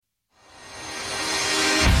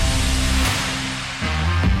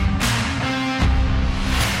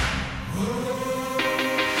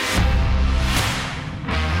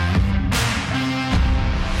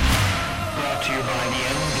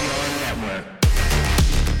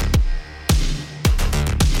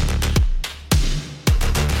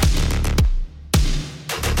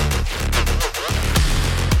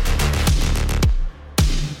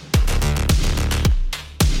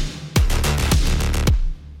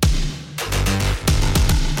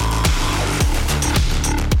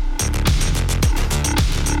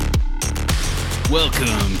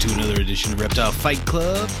Welcome to another edition of Reptile Fight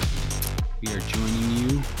Club. We are joining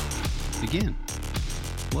you again.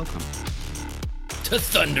 Welcome to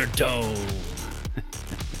Thunderdome.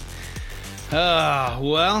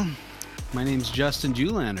 Well, my name's Justin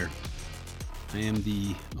Julander. I am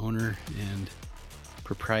the owner and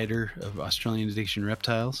proprietor of Australian Addiction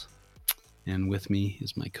Reptiles. And with me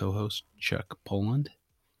is my co-host, Chuck Poland.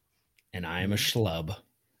 And I am a schlub.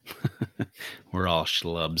 We're all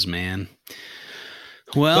schlubs, man.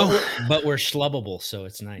 Well, but we're schlubbable, so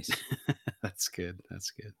it's nice. That's good.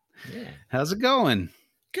 That's good. Yeah. How's it going?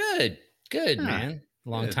 Good, man.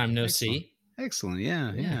 Long time no see. Excellent.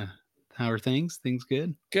 Yeah. How are things? Things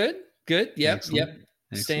good? Good. Yep.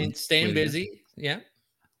 Excellent. Staying busy. Yeah.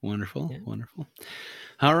 Wonderful.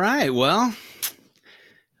 All right. Well,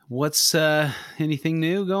 what's anything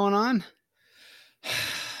new going on?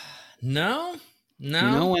 No. You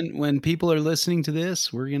know, when people are listening to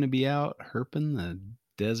this, we're going to be out herping the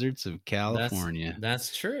deserts of California.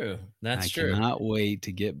 That's true. I cannot wait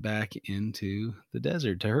to get back into the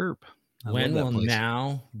desert to herp. When will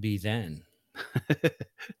now be then?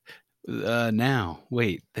 Now.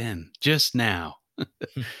 Wait, then. Just now.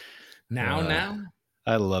 Now?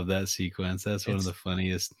 I love that sequence. That's one of the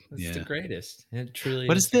funniest. It's the greatest. It truly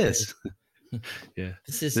What is this? Yeah.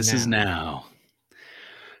 This is now.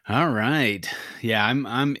 All right. Yeah,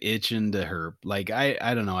 I'm itching to herp. Like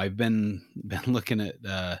I don't know. I've been looking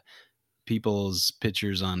at people's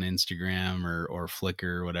pictures on Instagram or Flickr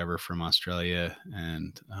or whatever from Australia,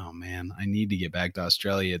 and oh man, I need to get back to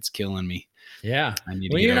Australia. It's killing me. Yeah.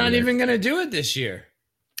 Well, you're not even gonna do it this year.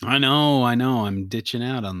 I know. I'm ditching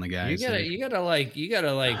out on the guys. You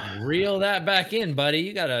gotta reel that back in, buddy.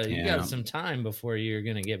 You got some time before you're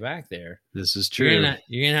gonna get back there. This is true.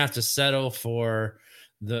 You're gonna have to settle for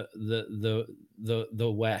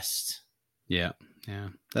the West. Yeah.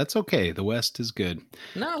 That's okay. The West is good.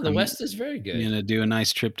 No, the West is very good. I'm gonna do a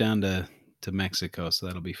nice trip down to Mexico, so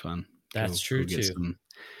that'll be fun. That's true too.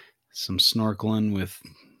 Some snorkeling with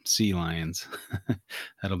sea lions.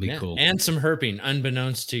 That'll be cool. And some herping,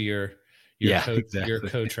 unbeknownst to your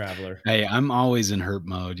co-traveler. Hey, I'm always in herp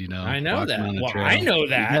mode, you know. I know that. Well, I know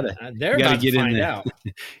that. They're about to find out.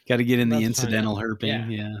 Got to get in the incidental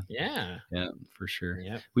herping. Yeah, for sure.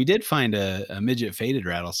 Yeah. We did find a midget faded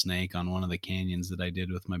rattlesnake on one of the canyons that I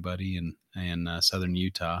did with my buddy in southern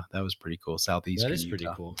Utah. That was pretty cool. Southeastern Utah. That is pretty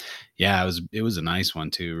cool. Yeah, it was a nice one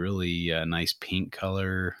too. Really nice pink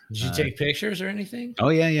color. Did you take pictures or anything? Oh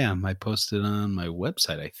yeah. I posted on my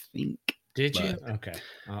website, I think. Did you? Okay.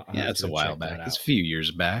 It's a while back. It's a few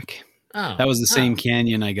years back. Oh, that was the same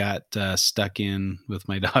canyon I got stuck in with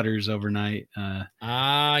my daughters overnight.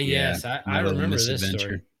 Yes. I remember this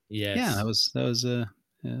story. Yes. Yeah, that was an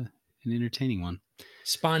entertaining one.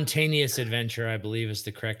 Spontaneous adventure, I believe, is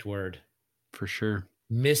the correct word. For sure.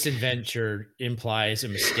 Misadventure implies a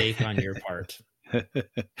mistake on your part.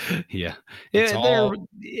 Yeah.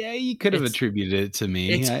 You could have attributed it to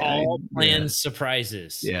me. It's all planned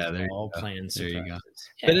surprises. Yeah, planned surprises. There you go.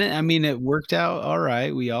 Yeah. But I mean, it worked out all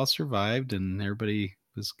right. We all survived, and everybody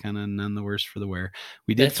was kind of none the worse for the wear.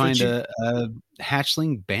 We did find a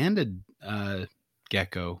hatchling banded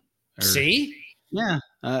gecko. See? Yeah,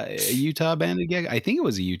 a Utah banded gecko. I think it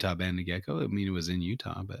was a Utah banded gecko. I mean, it was in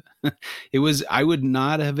Utah, but it was. I would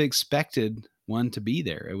not have expected one to be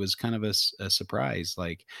there. It was kind of a surprise.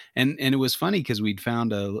 Like, and it was funny because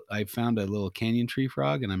I found a little canyon tree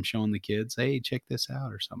frog, and I'm showing the kids, hey, check this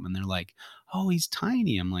out or something. And they're like, oh, he's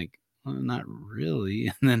tiny. I'm like, well, not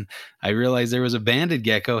really. And then I realized there was a banded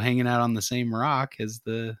gecko hanging out on the same rock as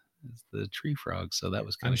the tree frog. So that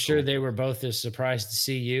was kind of cool. Sure they were both as surprised to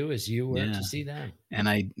see you as you were to see them. And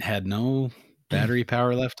I had no battery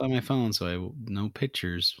power left on my phone, so no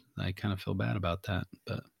pictures. I kind of feel bad about that,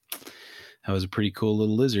 but that was a pretty cool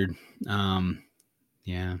little lizard.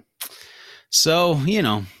 Yeah. So,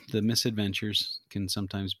 the misadventures can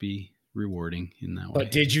sometimes be rewarding in that way. But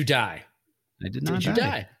did you die? I did not die. Did you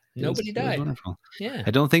die? Nobody died. It was wonderful. Yeah.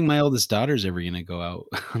 I don't think my oldest daughter's ever going to go out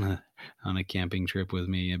on a camping trip with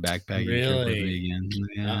me, a backpacking trip with me again.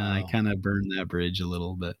 Yeah, I kind of burned that bridge a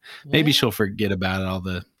little bit. Maybe she'll forget about all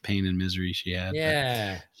the pain and misery she had.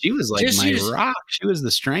 Yeah. She was like rock. She was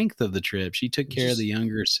the strength of the trip. She took care of the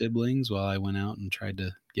younger siblings while I went out and tried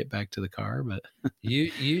to get back to the car. But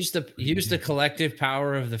you use the collective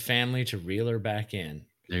power of the family to reel her back in.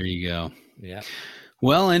 There you go. Yeah.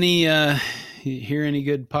 Well, hear any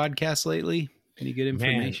good podcasts lately? Any good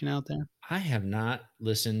information out there? I have not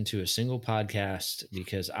listened to a single podcast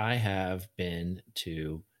because I have been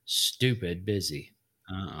too stupid busy.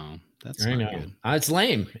 That's not good. It's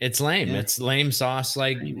lame. It's lame. Yeah. It's lame sauce.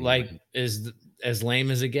 Like is as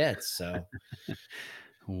lame as it gets. So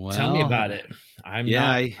tell me Well, about it. I'm yeah,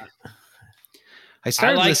 not. I I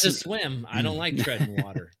started like to listening. swim. I don't like treading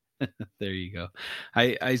water. There you go.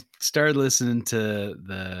 I started listening to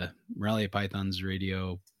the Rally Pythons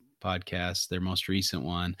radio podcast, their most recent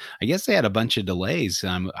one. I guess they had a bunch of delays.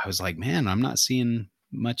 I was like, man, I'm not seeing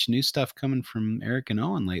much new stuff coming from Eric and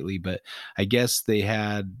Owen lately, but I guess they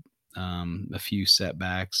had a few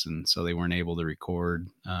setbacks, and so they weren't able to record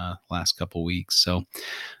last couple weeks. So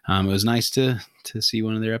it was nice to see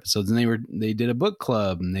one of their episodes, and they did a book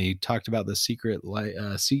club, and they talked about the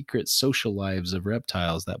secret social lives of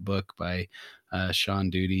reptiles. That book by Sean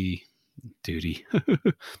Duty.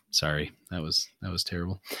 Sorry, that was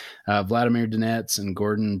terrible. Vladimir Donetz and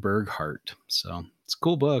Gordon Berghardt. So it's a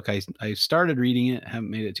cool book. I started reading it,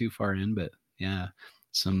 haven't made it too far in, but yeah,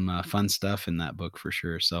 some fun stuff in that book for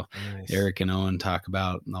sure. So Nice. Eric and Owen talk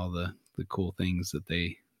about all the cool things that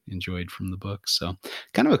they enjoyed from the book. So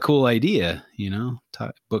kind of a cool idea,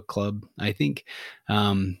 book club. I think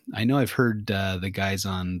I know I've heard the guys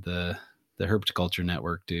on the Herpetoculture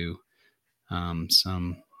Network do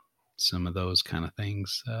some of those kind of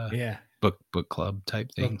things. Yeah. Book club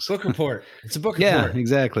type things. Book report. It's a book Yeah, report.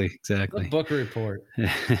 exactly. Book report.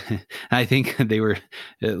 I think they were,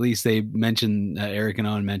 at least they mentioned, Eric and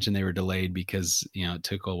Owen mentioned they were delayed because, it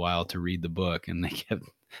took a while to read the book, and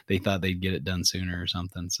they thought they'd get it done sooner or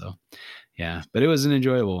something. So yeah, but it was an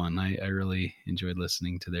enjoyable one. I really enjoyed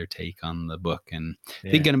listening to their take on the book, and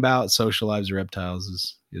thinking about social lives of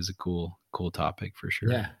reptiles is a cool topic for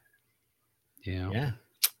sure. Yeah.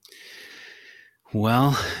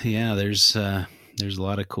 Well, yeah, there's a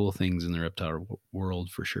lot of cool things in the reptile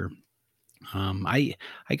world for sure. I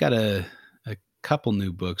got a couple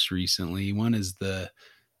new books recently. One is the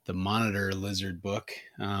Monitor Lizard book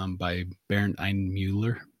by Bernd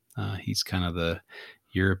Einmüller. He's kind of the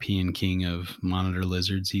European king of monitor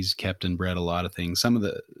lizards. He's kept and bred a lot of things. Some of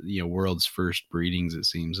the world's first breedings, it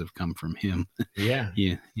seems, have come from him. Yeah.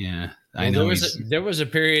 Yeah. Well, I know there was a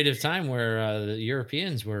period of time where the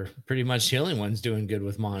Europeans were pretty much the only ones doing good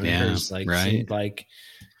with monitors. Yeah, seemed like,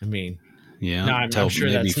 I mean, yeah. no, I'm sure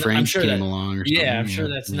maybe that's French came along or something. Yeah, I'm sure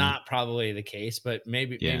that's not probably the case, but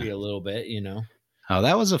maybe a little bit, Oh,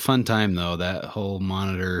 that was a fun time though. That whole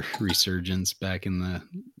monitor resurgence back in the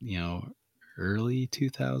early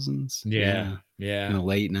 2000s. Yeah. In the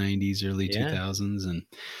late 90s, early 2000s, and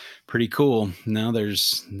pretty cool. Now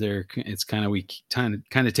it's kind of, we kind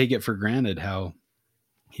of take it for granted how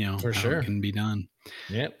for sure it can be done.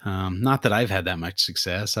 Yep. Not that I've had that much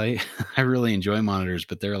success. I really enjoy monitors,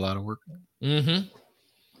 but they're a lot of work. Mm-hmm.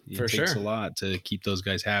 It takes a lot to keep those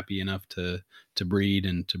guys happy enough to breed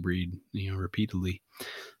and to breed, repeatedly.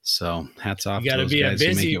 So hats off to those guys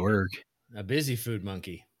who make it work. A busy food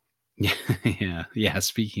monkey. Yeah.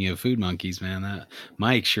 Speaking of food monkeys, man, that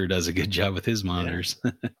Mike sure does a good job with his monitors.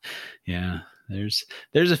 Yeah.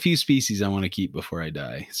 There's a few species I want to keep before I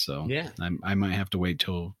die. So I might have to wait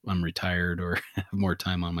till I'm retired or have more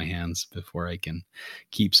time on my hands before I can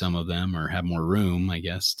keep some of them, or have more room, I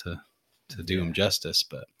guess, to do them justice.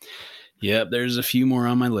 But there's a few more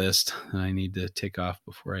on my list I need to tick off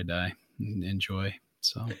before I die and enjoy.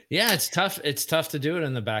 So it's tough. It's tough to do it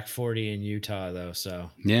in the back 40 in Utah though. So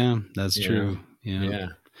that's true. Yeah.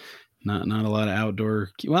 Not a lot of outdoor.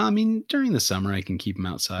 Well, I mean, during the summer I can keep them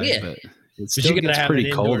outside, but it still gets pretty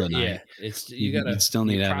cold at night. You still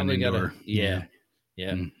need to have an indoor. Yeah.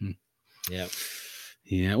 Mm-hmm. Yep.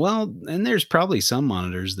 Yeah. Well, and there's probably some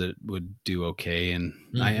monitors that would do okay. And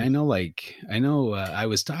I know I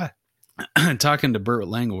was talking to Burt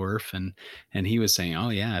Langworth, and he was saying, oh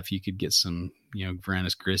yeah, if you could get some,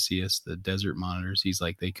 Varanus griseus, the desert monitors, he's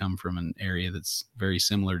like, they come from an area that's very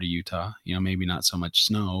similar to Utah, maybe not so much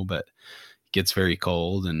snow, but it gets very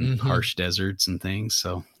cold and harsh deserts and things.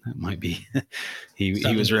 So that might be, he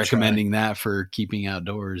was recommending that for keeping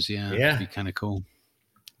outdoors. Yeah. It'd be kind of cool.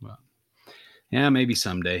 Well, yeah, maybe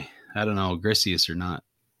someday. I don't know. Griseus are not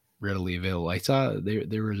readily available. I saw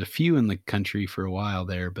there was a few in the country for a while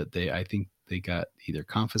there, but I think they got either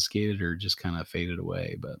confiscated or just kind of faded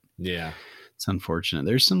away. But it's unfortunate.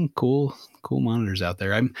 There's some cool monitors out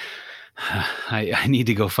there. I need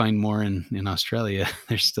to go find more in Australia.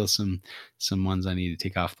 There's still some ones I need to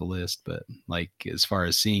take off the list, but like as far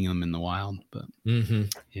as seeing them in the wild. But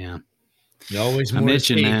yeah, always I'm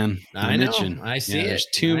itching, man. I know. I see it. There's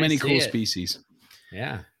too many cool species.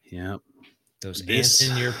 Yeah. Yep. Those ants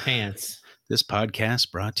in your pants. This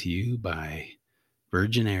podcast brought to you by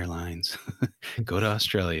Virgin Airlines. Go to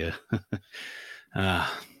Australia.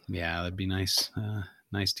 That'd be nice.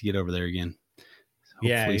 Nice to get over there again.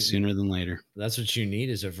 Hopefully sooner than later. That's what you need,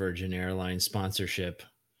 is a Virgin Airlines sponsorship.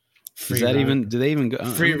 Is that even? Do they even go?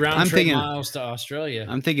 Free round trip miles to Australia.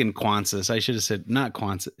 I'm thinking Qantas. I should have said not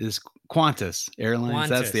Qantas. Is Qantas Airlines?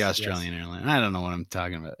 That's the Australian airline. I don't know what I'm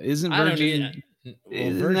talking about. Isn't Virgin?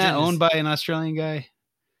 Isn't that owned by an Australian guy?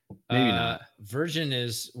 Maybe not. Virgin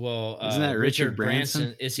is Isn't that Richard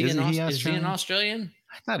Branson? Is he an Australian?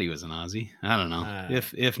 I thought he was an Aussie. I don't know.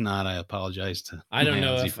 If not, I apologize to. I don't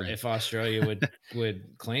know if Australia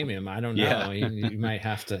would claim him. I don't know. Yeah. You might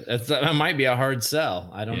have to. That might be a hard sell.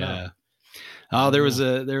 I don't know. Oh, there was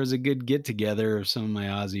a good get together of some of my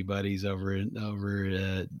Aussie buddies over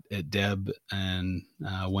at Deb and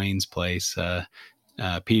Wayne's place.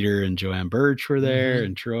 Peter and Joanne Birch were there,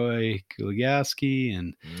 and Troy Kuligowski,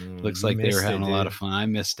 and looks like they were having a lot of fun. I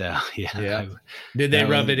missed out. Yeah. Did they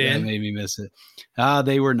rub it in? That made me miss it.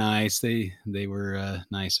 They were nice. They were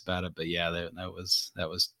nice about it, but yeah, that was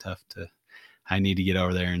tough to. I need to get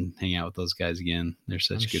over there and hang out with those guys again. They're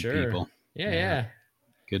such good people. Yeah.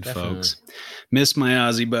 Good Definitely. Folks. Miss my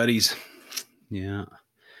Aussie buddies. Yeah.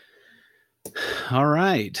 All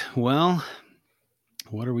right. Well,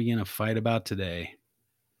 what are we going to fight about today?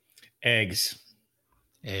 Eggs.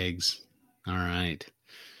 All right.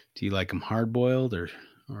 Do you like them hard boiled or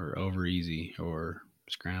over easy or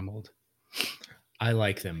scrambled? I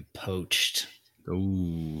like them poached.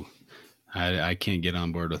 Ooh. I can't get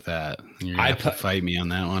on board with that. You're gonna have to fight me on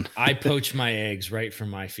that one. I poach my eggs right from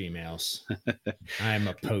my females. I'm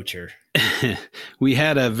a poacher. We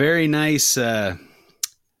had a very nice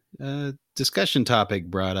discussion topic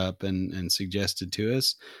brought up and suggested to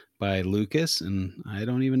us by Lucas, and I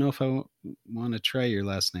don't even know if I want to try your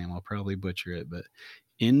last name. I'll probably butcher it, but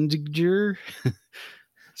Indiger.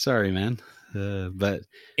 Sorry, man. But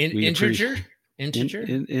Integer.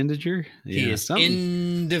 Integer. He is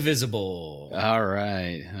indivisible. All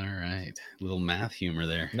right. Little math humor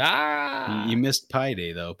there. You missed Pi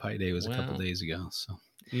Day though. Pi Day was a couple days ago, so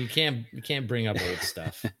you can't bring up old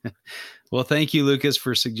stuff. Well, thank you, Lucas,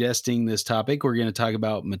 for suggesting this topic. We're going to talk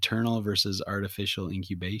about maternal versus artificial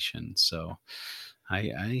incubation. So,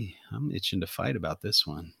 I'm itching to fight about this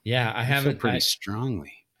one. Yeah, I feel pretty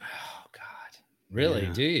strongly. Oh God, really?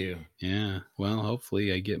 Yeah. Do you? Yeah. Well,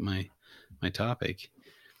 hopefully, I get my topic.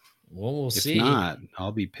 Well, we'll see. If not,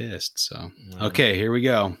 I'll be pissed. So, okay, here we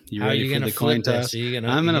go. You ready for the coin toss?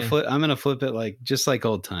 I'm gonna flip it just like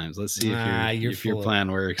old times. Let's see if your plan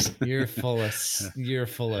works. You're full of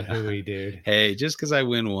hooey, dude. Hey, just because I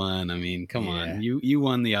win one, I mean, come on. You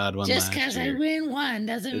won the odd one. Just because I win one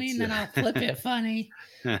doesn't mean that I'll flip it funny.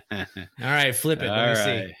 All right, flip it. Let me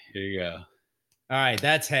see. Here you go. All right,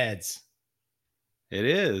 that's heads. It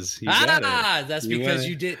is. That's because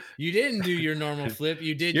you didn't do your normal flip.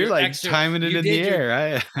 You did. You're like timing it in the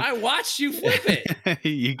air. I watched you flip it.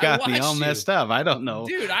 You got me all messed up. I don't know,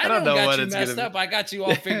 dude. I don't know what it's messed up. I got you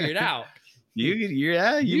all figured out.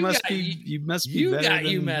 You must be better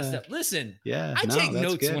you messed up. Listen, I take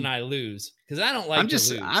notes when I lose because I don't like to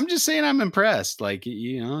lose. I'm just saying I'm impressed. Like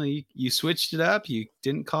you switched it up. You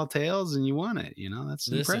didn't call tails and you won it. That's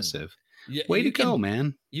impressive. Way to go,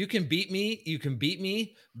 man. You can beat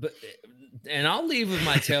me, but and I'll leave with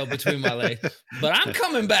my tail between my legs, but I'm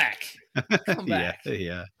coming back. Come back.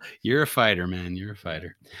 Yeah. You're a fighter, man. You're a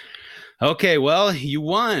fighter. Okay, well, you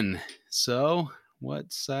won. So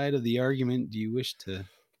what side of the argument do you wish to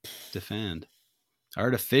defend?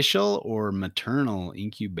 Artificial or maternal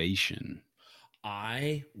incubation?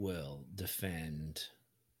 I will defend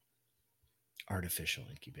artificial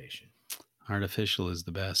incubation. Artificial is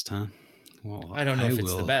the best, huh? Well, I don't know if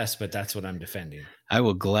it's the best, but that's what I'm defending. I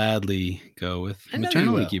will gladly go with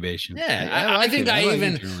maternal incubation. Yeah, I think I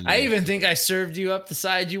even think I served you up the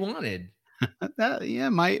side you wanted.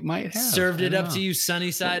 Might have served it up to you sunny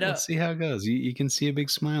side up. Let's see how it goes. You can see a big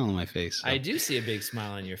smile on my face. So. I do see a big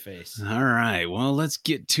smile on your face. All right, well, let's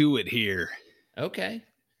get to it here. Okay.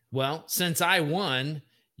 Well, since I won,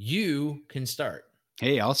 you can start.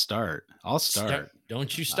 Hey, I'll start.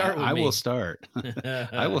 Don't you start with me. I will start.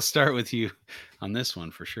 I will start with you on this one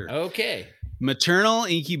for sure. Okay. Maternal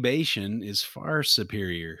incubation is far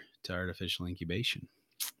superior to artificial incubation.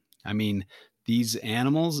 I mean, these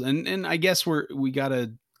animals, and I guess we got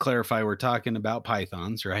to clarify we're talking about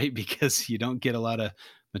pythons, right? Because you don't get a lot of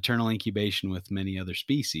maternal incubation with many other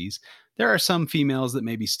species. There are some females that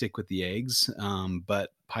maybe stick with the eggs,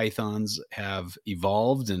 but pythons have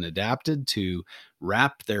evolved and adapted to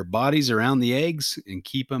wrap their bodies around the eggs and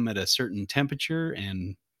keep them at a certain temperature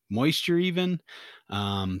and moisture even.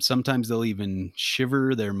 Sometimes they'll even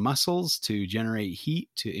shiver their muscles to generate heat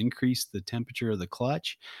to increase the temperature of the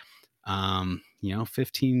clutch.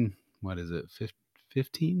 15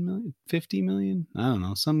 million, 50 million? I don't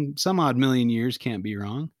know. Some odd million years can't be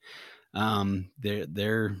wrong.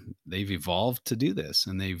 they've evolved to do this,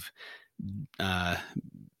 and uh,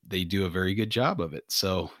 they do a very good job of it.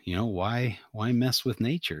 So, why mess with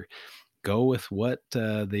nature? Go with what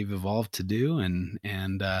they've evolved to do,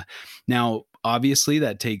 and now obviously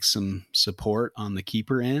that takes some support on the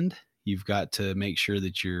keeper end. You've got to make sure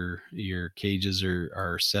that your cages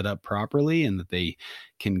are set up properly and that they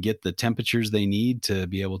can get the temperatures they need to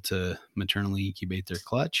be able to maternally incubate their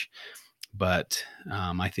clutch. But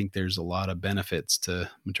I think there's a lot of benefits to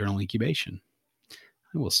maternal incubation.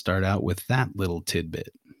 I will start out with that little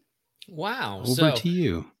tidbit. Wow. Over to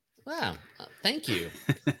you. Wow. Thank you.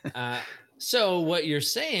 So what you're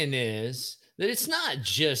saying is that it's not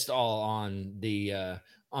just all on the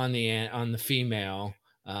female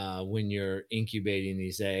when you're incubating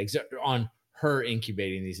these eggs, on her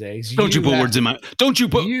incubating these eggs. Don't you put words in my. Don't you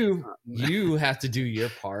put. You have to do your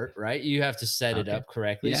part, right? You have to set it up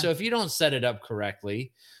correctly. Yeah. So if you don't set it up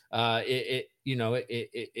correctly,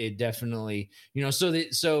 it definitely,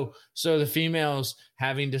 so the females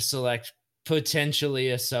having to select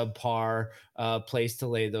potentially a subpar place to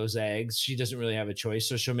lay those eggs. She doesn't really have a choice,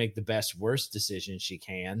 so she'll make the best worst decision she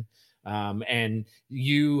can. And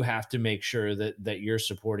you have to make sure that you're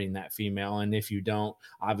supporting that female. And if you don't,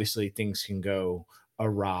 obviously things can go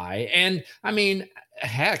awry. And I mean,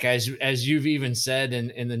 heck, as you've even said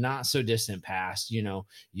in the not so distant past,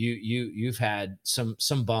 you've had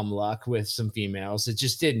some bum luck with some females that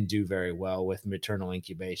just didn't do very well with maternal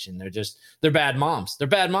incubation. They're bad moms. They're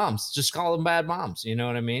bad moms. Just call them bad moms. You know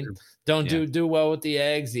what I mean? Don't do well with the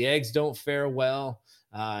eggs. The eggs don't fare well.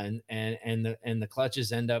 And the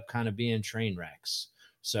clutches end up kind of being train wrecks.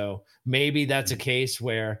 So maybe that's a case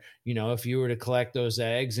where, if you were to collect those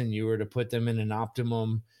eggs and you were to put them in an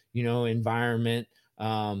optimum, environment,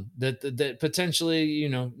 that potentially,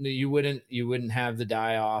 you wouldn't have the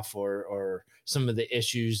die off or some of the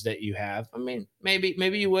issues that you have. I mean, maybe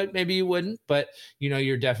you would, maybe you wouldn't, but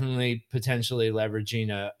you're definitely potentially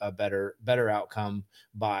leveraging a better outcome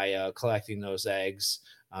by collecting those eggs.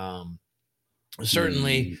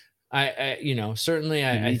 Certainly,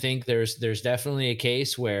 I think there's definitely a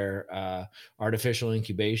case where artificial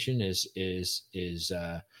incubation is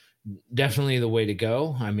definitely the way to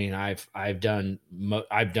go. I mean, I've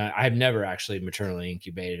never actually maternally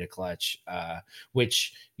incubated a clutch,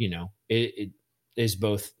 which it is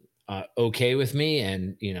both okay with me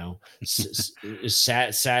and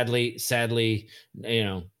sadly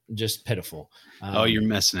just pitiful. You're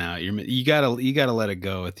messing out. You gotta let it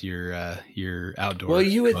go with your outdoor. Well,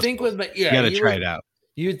 you would think with you gotta try it out.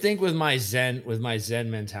 You would think with my Zen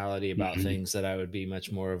mentality about things that I would be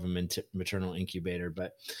much more of a maternal incubator,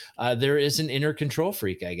 but there is an inner control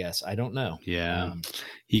freak, I guess. I don't know. Yeah,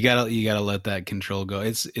 you gotta let that control go.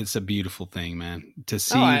 It's a beautiful thing, man. To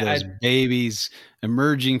see those babies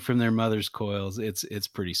emerging from their mother's coils, it's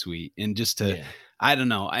pretty sweet, and just to, I don't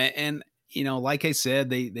know, like I said,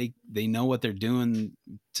 they know what they're doing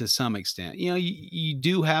to some extent. You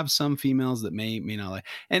do have some females that may not like,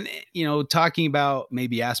 and talking about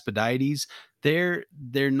maybe Aspidites, they're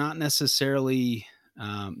not necessarily.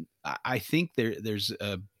 I think there's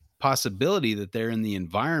a possibility that they're in the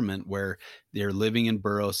environment where they're living in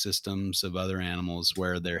burrow systems of other animals,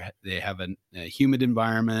 where they have a humid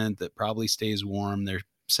environment that probably stays warm. They're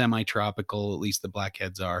semi-tropical, at least the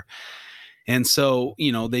blackheads are. And so,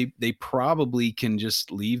 they probably can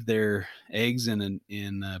just leave their eggs in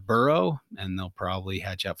a burrow and they'll probably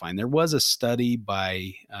hatch out fine. There was a study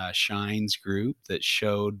by Shine's group that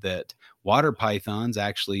showed that water pythons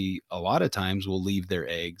actually a lot of times will leave their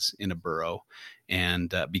eggs in a burrow,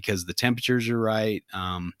 and because the temperatures are right,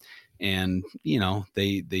 and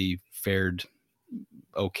they fared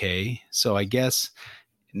okay. So I guess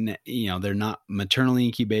they're not maternally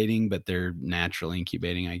incubating, but they're naturally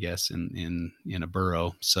incubating, I guess, in a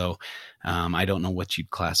burrow. So I don't know what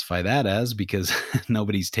you'd classify that as, because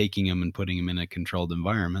nobody's taking them and putting them in a controlled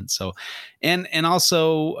environment. So, and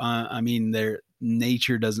also,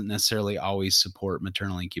 nature doesn't necessarily always support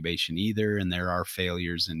maternal incubation either, and there are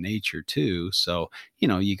failures in nature too. So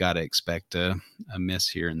you got to expect a miss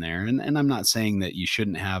here and there. And I'm not saying that you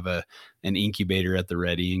shouldn't have an incubator at the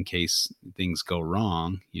ready in case things go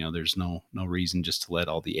wrong. There's no reason just to let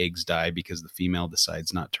all the eggs die because the female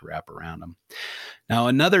decides not to wrap around them. Now,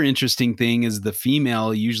 another interesting thing is the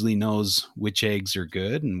female usually knows which eggs are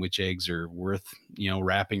good and which eggs are worth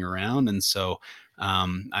wrapping around. And so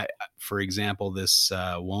for example, this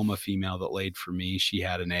Woma female that laid for me, she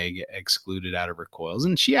had an egg excluded out of her coils,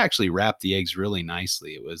 and she actually wrapped the eggs really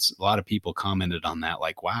nicely. It was, a lot of people commented on that,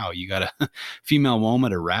 like, wow, you got a female Woma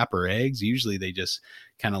to wrap her eggs. Usually they just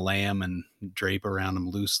kind of lay them and drape around them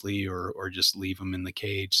loosely, or just leave them in the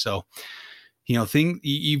cage. So,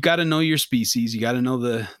 you've got to know your species. You got to know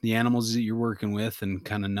the animals that you're working with, and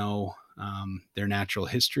kind of know their natural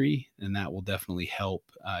history, and that will definitely help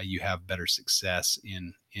you have better success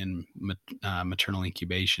in maternal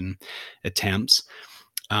incubation attempts.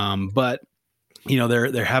 But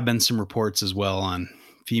there have been some reports as well on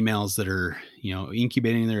females that are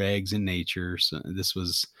incubating their eggs in nature. So this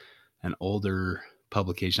was an older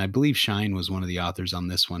publication. I believe Shine was one of the authors on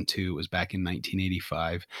this one too. It was back in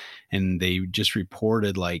 1985, and they just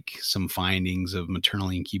reported like some findings of maternal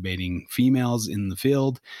incubating females in the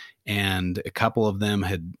field, and a couple of them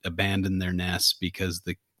had abandoned their nests because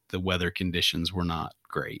the weather conditions were not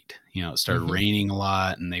great. It started raining a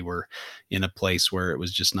lot, and they were in a place where it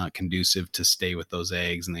was just not conducive to stay with those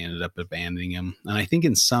eggs, and they ended up abandoning them. And I think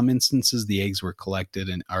in some instances the eggs were collected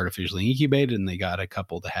and artificially incubated, and they got a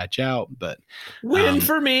couple to hatch out. But win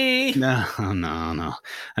for me. No.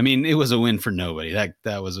 I mean, it was a win for nobody.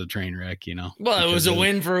 That was a train wreck, Well, it was a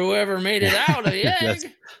win for whoever made it out of the egg.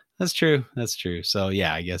 That's true. So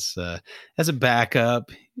yeah, I guess as a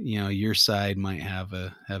backup, your side might have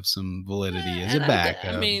some validity as a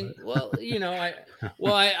backup. I mean, well,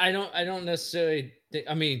 I don't necessarily.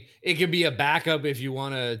 I mean, it could be a backup if you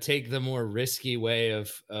want to take the more risky way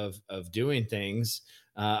of doing things.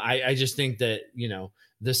 I just think that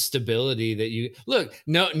the stability that you look.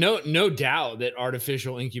 No doubt that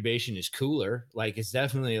artificial incubation is cooler. Like it's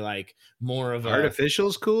definitely like more of artificial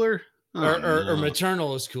is cooler. Or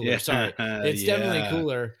maternal is cooler. Yeah, sorry. It's definitely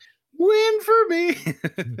cooler. Win for me.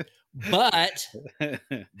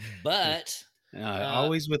 but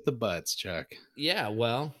always with the butts, Chuck. Yeah,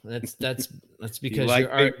 well, that's because you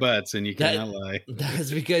like big butts, and you cannot lie.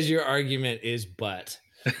 That's because your argument is butt.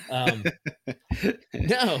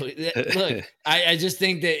 No, look, I just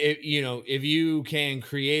think that if you can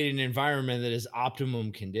create an environment that is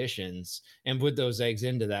optimum conditions and put those eggs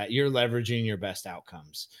into that, you're leveraging your best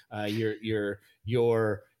outcomes. You're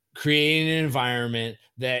creating an environment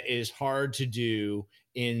that is hard to do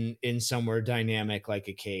in somewhere dynamic like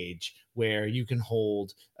a cage, where you can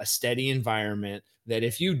hold a steady environment that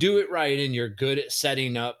if you do it right and you're good at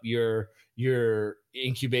setting up your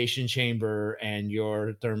incubation chamber and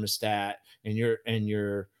your thermostat and your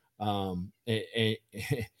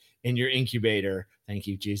incubator, thank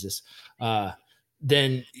you, Jesus,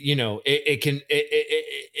 then it's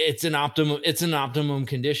an optimum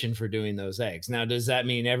condition for doing those eggs. Now, does that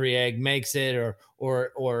mean every egg makes it,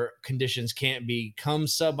 or conditions can't become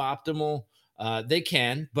suboptimal? They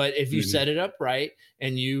can, but if you set it up right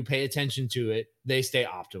and you pay attention to it, they stay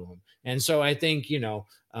optimum. And so I think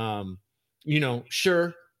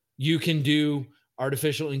sure, you can do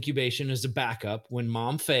artificial incubation as a backup when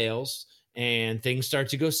mom fails and things start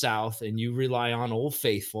to go south and you rely on Old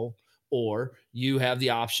Faithful, or you have the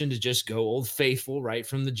option to just go Old Faithful right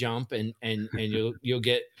from the jump, and you'll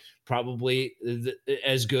get probably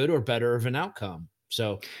as good or better of an outcome.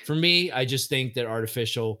 So for me, I just think that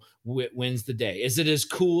artificial wins the day. Is it as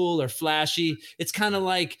cool or flashy? It's kind of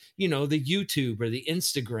like, the YouTube or the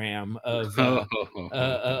Instagram of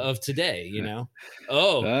today,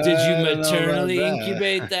 Oh, did you maternally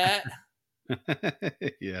incubate that?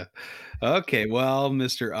 Yeah. Okay. Well,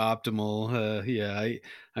 Mr. Optimal. Yeah.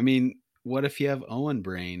 I mean, what if you have Owen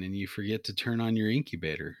brain and you forget to turn on your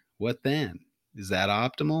incubator? What then? Is that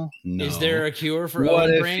optimal? No. Is there a cure for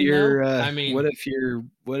Owen brain? What if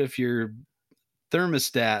your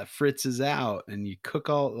thermostat fritzes out and you cook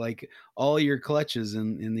all your clutches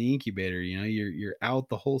in the incubator? You're out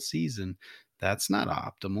the whole season. That's not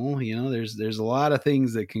optimal. There's a lot of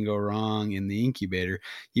things that can go wrong in the incubator.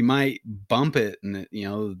 You might bump it and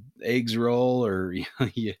eggs roll, or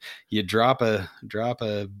you drop a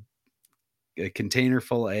container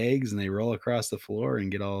full of eggs and they roll across the floor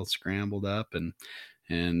and get all scrambled up, and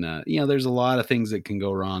there's a lot of things that can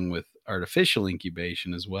go wrong with artificial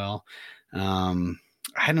incubation as well.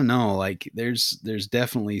 I don't know, like there's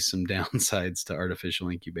definitely some downsides to artificial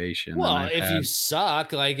incubation. Well, you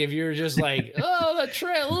suck, like if you're just like, oh, the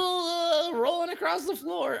trail rolling across the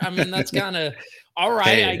floor, I mean, that's kind of all right.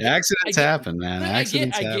 Hey, accidents happen, man.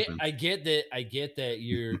 Accidents happen. I get that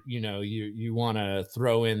you want to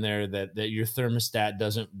throw in there that your thermostat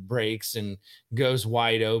doesn't breaks and goes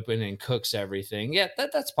wide open and cooks everything. Yeah,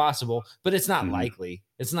 that's possible, but it's not likely.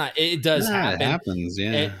 It's not. It does happen. It happens.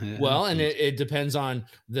 Yeah. And it depends on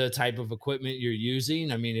the type of equipment you're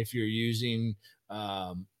using. I mean, if you're using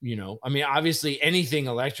obviously anything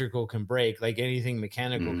electrical can break, like anything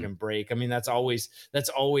mechanical can break. I mean, that's always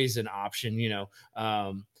an option,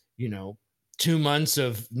 2 months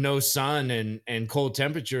of no sun and cold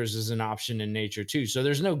temperatures is an option in nature too. So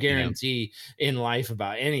there's no Yeah. guarantee in life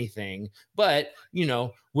about anything. But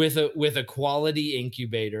with a quality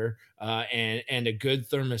incubator and a good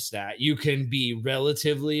thermostat, you can be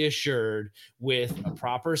relatively assured with a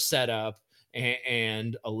proper setup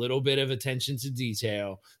and a little bit of attention to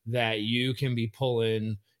detail that you can be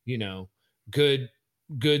pulling, good,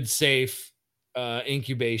 good, safe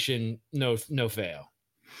incubation, no fail.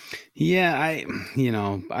 Yeah,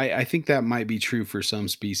 I think that might be true for some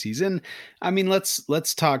species. And I mean,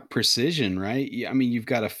 let's talk precision, right? I mean, you've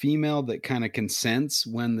got a female that kind of can sense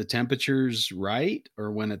when the temperature's right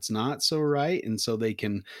or when it's not so right, and so they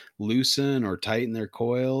can loosen or tighten their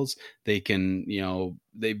coils. They can,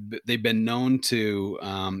 they've been known to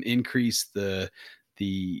increase the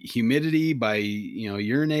humidity by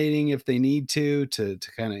urinating if they need to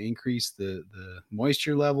kind of increase the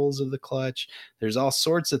moisture levels of the clutch. There's all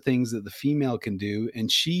sorts of things that the female can do,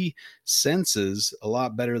 and she senses a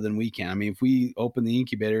lot better than we can. I mean, if we open the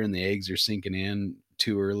incubator and the eggs are sinking in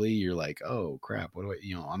too early, you're like, oh crap, what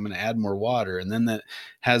do I'm going to add more water, and then that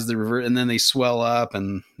has the revert, and then they swell up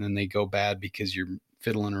and then they go bad because you're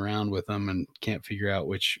fiddling around with them and can't figure out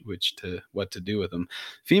what to do with them.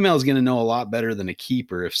 Female is going to know a lot better than a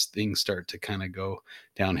keeper if things start to kind of go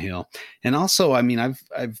downhill. And also, I mean, I've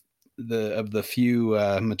the few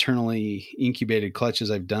maternally incubated clutches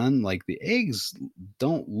I've done, like the eggs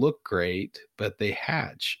don't look great, but they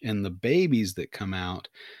hatch, and the babies that come out,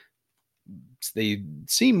 they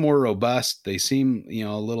seem more robust. They seem,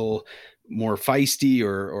 a little more feisty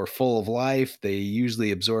or full of life. They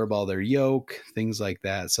usually absorb all their yolk, things like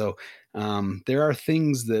that. So there are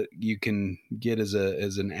things that you can get as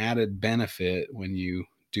an added benefit when you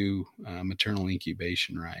do maternal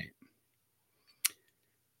incubation right.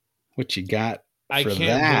 What you got I for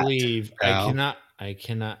can't that, believe pal? I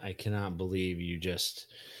cannot believe you just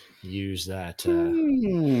use that.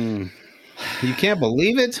 You can't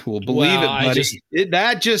believe it? Well, believe Well, it, buddy.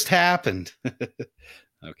 That just happened.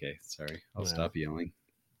 Okay, sorry. I'll stop yelling.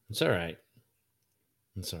 It's all right.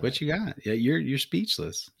 It's all right. What you got? Yeah, you're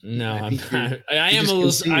speechless. No, I I'm think not. I am a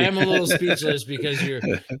little speechless because you're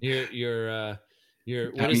I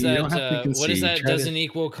what is mean, you don't have to that? What is concede. that? Try to. Doesn't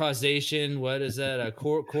equal causation. What is that? A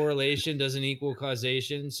correlation doesn't equal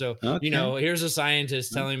causation. So, Okay. here's a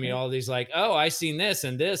scientist telling me Okay. all these like, oh, I seen this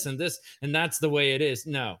and this and this, and that's the way it is.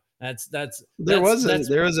 No, that's There that's was a that's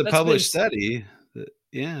there was a that's been published study.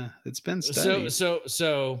 Yeah, it's been so studied. so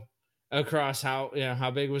so across how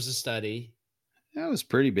big was the study? That was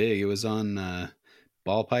pretty big. It was on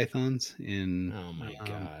ball pythons in Oh my god!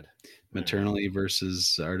 All right. maternally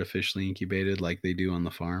versus artificially incubated, like they do on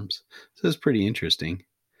the farms. So it's pretty interesting.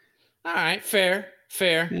 All right, fair.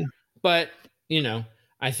 Yeah. But,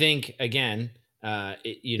 I think again,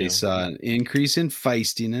 They saw an increase in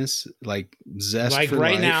feistiness, like zest like for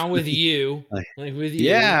right life. now with you, Like, like with you,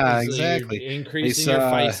 yeah, is that you're exactly. They increasing your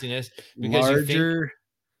saw feistiness because you think, larger,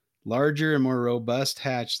 larger and more robust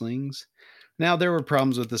hatchlings. Now there were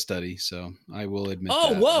problems with the study, so I will admit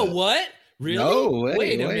oh, that. whoa, But what? Really? no, Wait a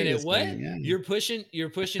wait a minute, what? second. Yeah, You're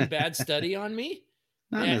pushing bad study on me?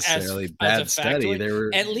 not As necessarily as a bad study. factoid, There at were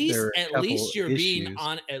a couple least you're being issues.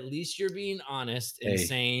 on at least you're being honest and Hey,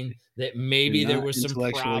 saying that you're maybe there not was some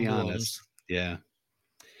intellectually honest. problems. Yeah.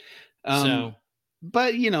 So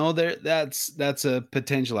But that's a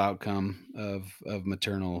potential outcome of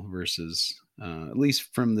maternal versus at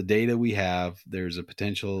least from the data we have, there's a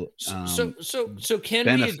potential so can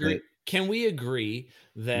we agree? benefit. Can we agree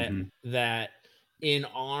that Mhm. that in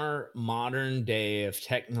our modern day of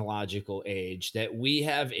technological age that we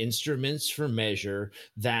have instruments for measure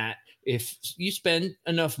that if you spend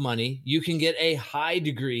enough money, you can get a high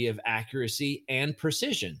degree of accuracy and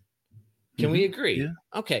precision. Can we Yeah, agree?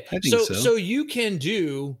 Okay. I think So so. you can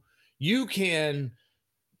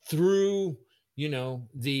through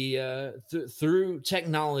through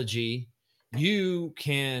technology you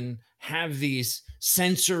can have these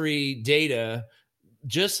sensory data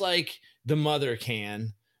just like the mother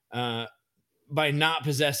can uh, by not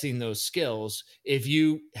possessing those skills if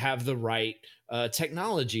you have the right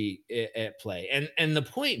technology at play. And the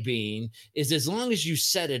point being is as long as you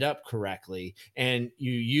set it up correctly and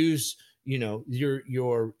you use your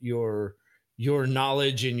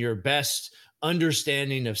knowledge and your best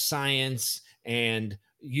understanding of science and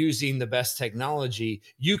using the best technology,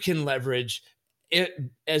 you can leverage it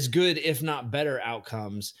as good, if not better,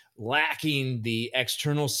 outcomes, lacking the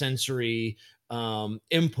external sensory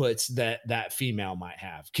inputs that female might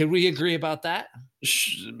have. Can we agree about that?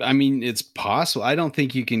 I mean, it's possible. I don't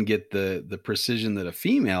think you can get the precision that a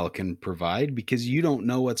female can provide because you don't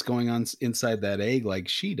know what's going on inside that egg like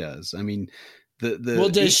she does. I mean, Well, the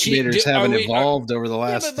does she do incubators are haven't we are evolved over the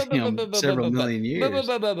but but last, but but but but but several but million years.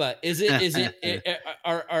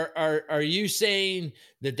 are you saying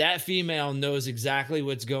that that female knows exactly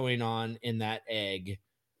what's going on in that egg,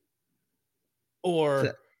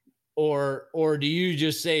 So, or do you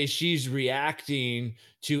just say she's reacting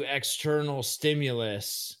to external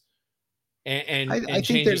stimulus and I and think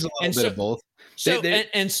changing there's a little bit of both. so They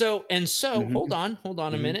hold mhm,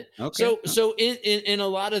 on a mhm. minute. Okay. So in a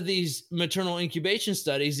lot of these maternal incubation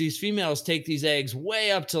studies, these females take these eggs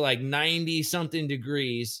way up to like 90 something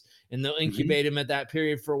degrees and they'll Mhm. incubate them at that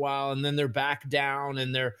period for a while and then they're back down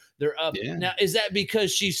and they're up. Yeah. Now, is that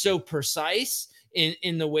because she's so precise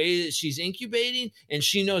in the way that she's incubating and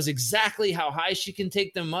she knows exactly how high she can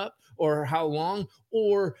take them up or how long,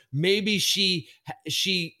 or maybe she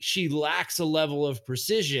lacks a level of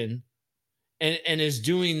precision and is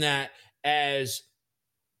doing that as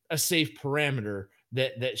a safe parameter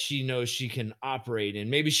that she knows she can operate in.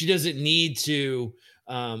 Maybe she doesn't need to.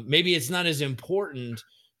 Maybe it's not as important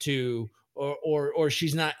to, or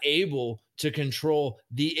she's not able to control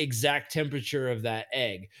the exact temperature of that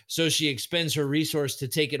egg. So she expends her resource to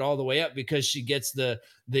take it all the way up because she gets the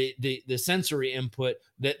sensory input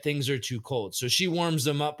that things are too cold. So she warms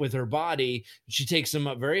them up with her body. She takes them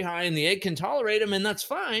up very high, and the egg can tolerate them, and that's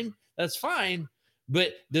fine. That's fine.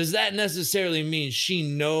 But does that necessarily mean she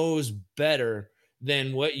knows better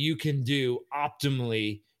than what you can do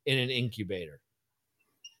optimally in an incubator?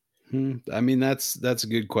 I mean, that's a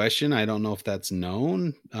good question. I don't know if that's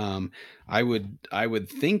known. I would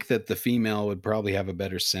think that the female would probably have a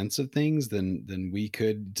better sense of things than we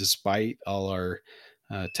could, despite all our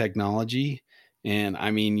technology. And I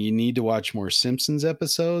mean, you need to watch more Simpsons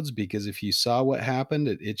episodes because if you saw what happened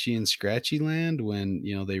at Itchy and Scratchy Land when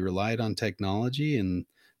they relied on technology and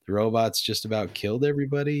the robots just about killed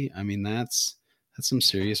everybody, I mean that's some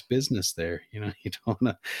serious business there. You don't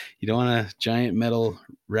want a giant metal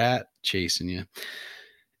rat chasing you.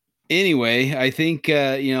 Anyway, I think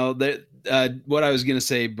that what I was going to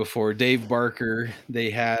say before, Dave Barker,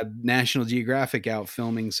 they had National Geographic out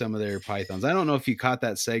filming some of their pythons. I don't know if you caught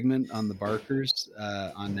that segment on the Barkers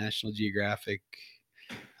on National Geographic.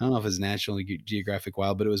 I don't know if it's National Geographic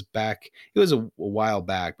Wild, but it was back. It was a while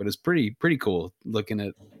back, but it's pretty cool looking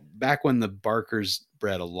at back when the Barkers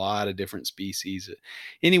bred a lot of different species.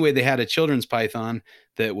 Anyway, they had a children's python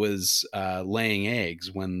that was laying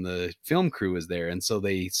eggs when the film crew was there, and so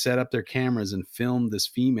they set up their cameras and filmed this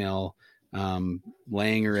female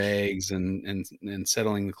laying her eggs and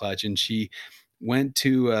settling the clutch, and she went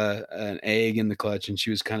to an egg in the clutch and she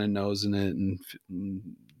was kind of nosing it and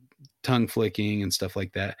tongue flicking and stuff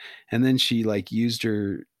like that. And then she like used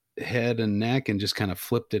her head and neck and just kind of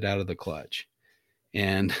flipped it out of the clutch.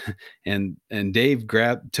 And and Dave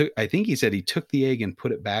took I think he said he took the egg and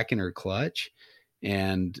put it back in her clutch.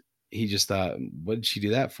 And he just thought, what did she do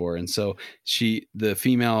that for? And so the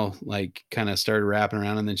female like kind of started wrapping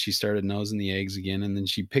around and then she started nosing the eggs again. And then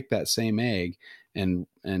she picked that same egg and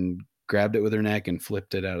grabbed it with her neck and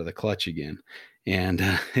flipped it out of the clutch again. And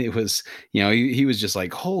it was, he was just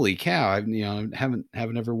like, holy cow, haven't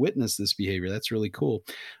ever witnessed this behavior. That's really cool.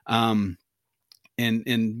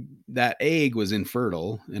 And that egg was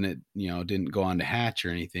infertile and it didn't go on to hatch or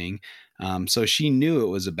anything. So she knew it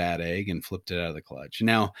was a bad egg and flipped it out of the clutch.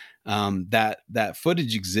 Now that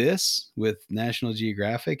footage exists with National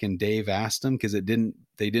Geographic, and Dave asked them because they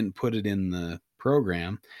didn't put it in the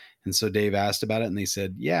program. And so Dave asked about it and they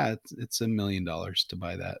said, yeah, it's $1 million to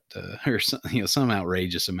buy that, or some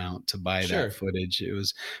outrageous amount to buy Sure. that footage.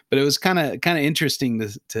 But it was kind of interesting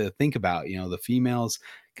to think about. The females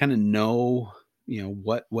kind of know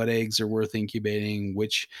what eggs are worth incubating,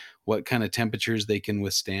 what kind of temperatures they can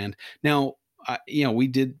withstand. Now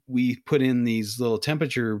we put in these little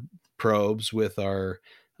temperature probes with our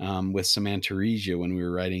with Samantha Regia when we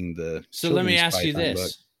were writing the So let me children's ask you python book.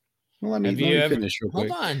 this. Well, let Have you me ever finish real hold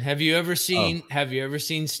quick. on. Oh, Have you ever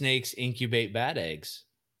seen snakes incubate bad eggs?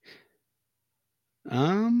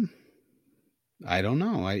 um, I don't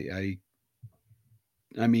know. I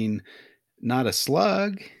mean, not a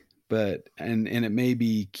slug, but and it may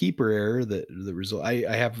be keeper error that the result.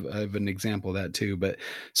 I have an example of that too. But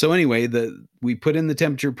so anyway, we put in the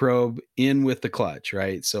temperature probe in with the clutch,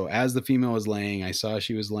 right? So as the female was laying, I saw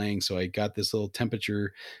she was laying, so I got this little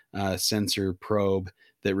temperature sensor probe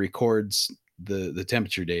that records the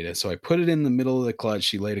temperature data. So I put it in the middle of the clutch.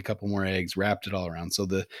 She laid a couple more eggs, wrapped it all around. So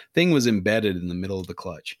the thing was embedded in the middle of the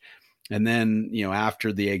clutch. And then,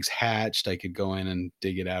 after the eggs hatched, I could go in and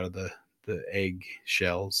dig it out of the egg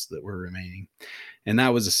shells that were remaining. And that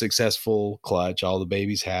was a successful clutch. All the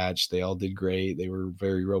babies hatched. They all did great. They were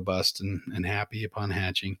very robust and happy upon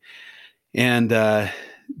hatching. And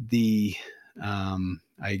the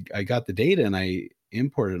I got the data and I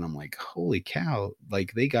imported them. I'm like, holy cow,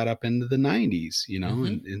 like they got up into the 90s,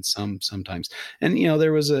 Mhm. and sometimes. And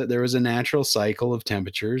there was a natural cycle of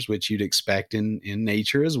temperatures, which you'd expect in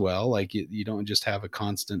nature as well. Like you don't just have a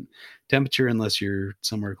constant temperature unless you're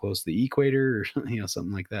somewhere close to the equator or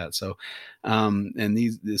something like that. So and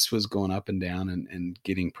this was going up and down and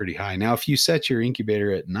getting pretty high. Now if you set your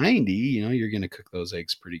incubator at 90, you're going to cook those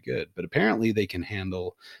eggs pretty good. But apparently they can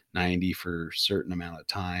handle 90 for a certain amount of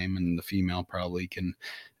time, and the female probably can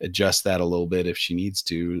adjust that a little bit if she needs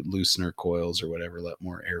to, loosen her coils or whatever, let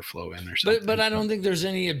more airflow in or something. But I So, don't think there's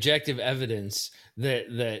any objective evidence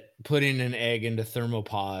that putting an egg into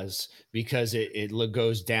thermopause because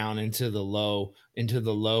goes down into the low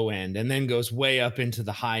end and then goes way up into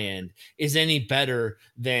the high end is any better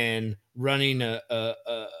than running an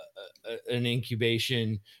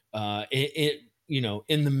incubation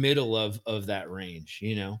in the middle of that range.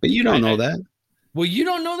 but you don't know I that. Well, you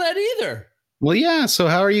don't know that either. Well, yeah. So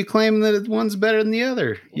how are you claiming that one's better than the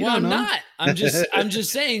other? You Well, don't I'm know. not. I'm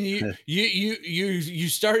just saying you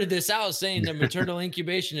started this out saying that maternal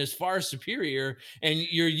incubation is far superior, and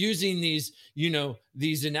you're using these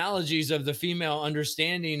analogies of the female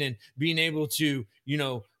understanding and being able to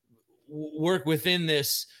work within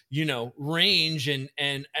this range, and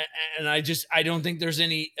I don't think there's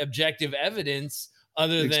any objective evidence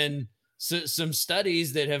other than some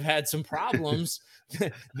studies that have had some problems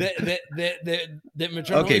that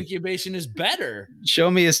maternal Okay, incubation is better. show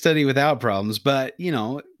me a study without problems. But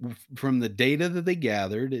from the data that they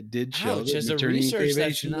gathered, it did show Ouch! that As a maternal research,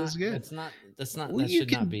 incubation is good. Well, that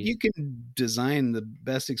should not be. you can design the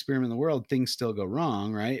best experiment in the world. Things still go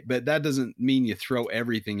wrong, right? But that doesn't mean you throw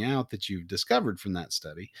everything out that you've discovered from that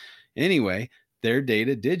study. Anyway, their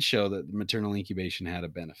data did show that the maternal incubation had a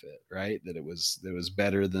benefit, right? That it was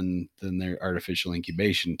better than their artificial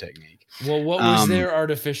incubation technique. Well, what was their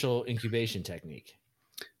artificial incubation technique?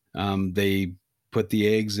 They put the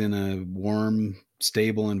eggs in a warm,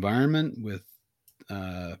 stable environment with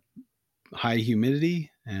uh, high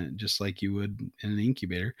humidity, and just like you would in an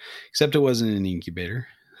incubator, except it wasn't an incubator.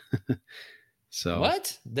 So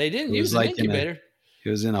What? They it didn't was use an like incubator. it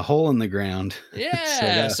was in a hole in the ground. So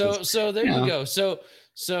Yeah. that was, So there you you know, go. but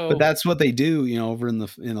So that's what they do, over in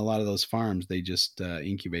a lot of those farms. They just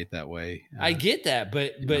incubate that way. I get that,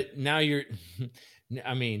 Yeah. but now you're.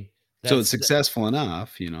 I mean, So it's that's successful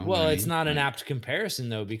enough, you know what I well, it's mean? not an Like, apt comparison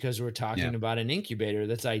though, because we're yeah. talking about an incubator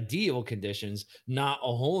that's ideal conditions, not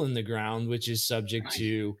a hole in the ground, which is subject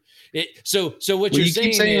to it. So what Well, you're you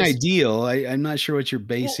keep saying saying is, ideal. I'm not sure what you're well,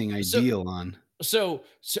 basing ideal on.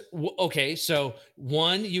 okay, so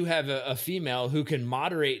one, you have a female who can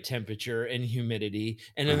moderate temperature and humidity,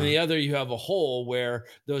 and then Uh-huh. the other you have a hole where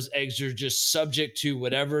those eggs are just subject to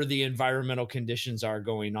whatever the environmental conditions are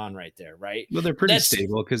going on right there, right? Well, they're pretty That's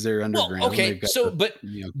stable because they're well, underground. okay, They've got so the but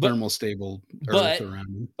thermal stable earth but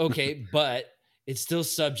around them. okay, but it's still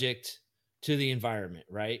subject to the environment,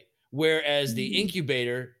 right? Whereas the Mm.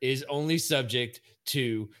 incubator is only subject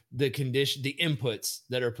to the inputs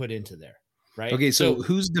that are put into there, right? Okay, so So,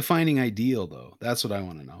 who's defining ideal though? That's what I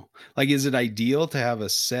want to know. Like, is it ideal to have a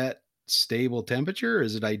set stable temperature, or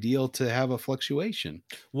is it ideal to have a fluctuation?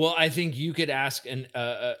 well, I think you could ask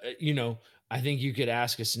I think you could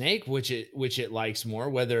ask a snake which it likes more,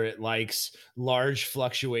 whether it likes large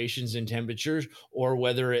fluctuations in temperatures or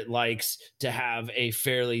whether it likes to have a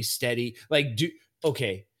fairly steady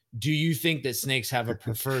okay, do you think that snakes have a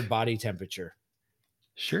preferred body temperature?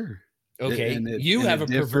 Sure. It, Okay, and it you and have it a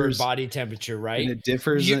preferred differs body temperature, and right? it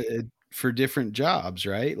differs You for different jobs,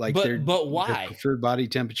 right? Like but the why? preferred body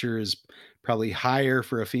temperature is probably higher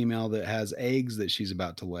for a female that has eggs that she's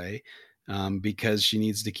about to lay, because she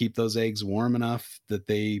needs to keep those eggs warm enough that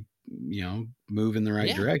they move in the right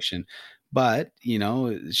Yeah. direction. But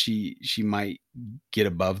she might get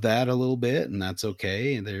above that a little bit, and that's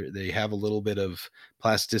okay. And they have a little bit of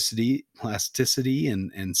plasticity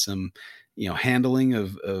and some handling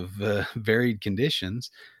of varied conditions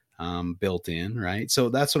built in, right? So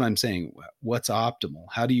that's what I'm saying. What's optimal?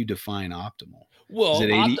 How do you define optimal? Is Well, it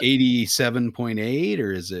 87.8,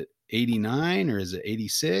 or is it 89, or is it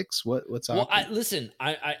 86? What's Well, I optimal? listen,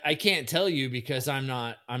 I can't tell you because I'm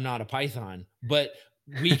not a Python, but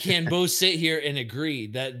we can both sit here and agree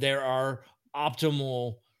that there are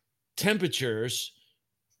optimal temperatures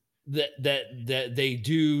that they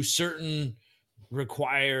do certain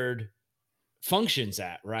required functions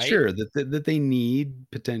at, right? Sure, that they need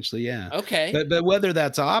potentially, yeah. Okay. But whether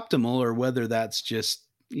that's optimal or whether that's just,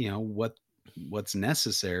 what's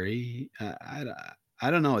necessary, I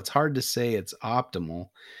don't know, it's hard to say it's optimal.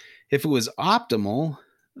 If it was optimal,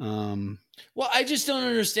 um, Well, I just don't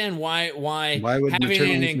understand why why would having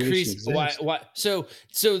maternal an incubation increase exist? why so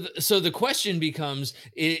the question becomes,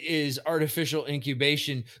 is artificial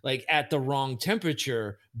incubation like at the wrong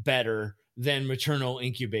temperature better than maternal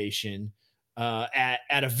incubation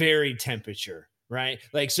at a varied temperature, right?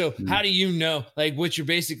 Like, so how Mm, do you know, like what you're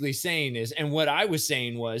basically saying is, and what I was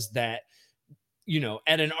saying was that,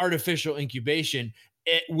 at an artificial incubation,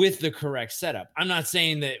 with the correct setup. I'm not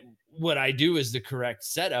saying that what I do is the correct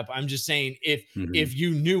setup. I'm just saying, mhm. if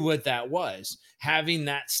you knew what that was, having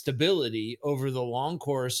that stability over the long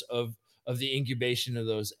course of the incubation of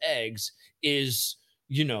those eggs is,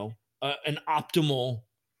 an optimal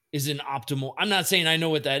is an optimal. I'm not saying I know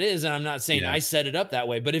what that is, and I'm not saying Yeah. I set it up that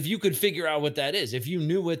way, but if you could figure out what that is, if you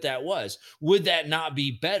knew what that was, would that not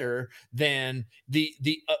be better than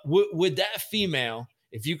would that female,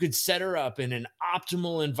 if you could set her up in an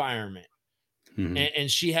optimal environment, Mhm.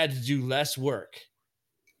 and she had to do less work,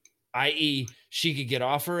 i.e., she could get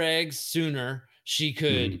off her eggs sooner, she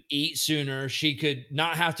could Mhm. eat sooner, she could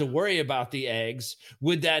not have to worry about the eggs,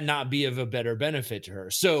 would that not be of a better benefit to her?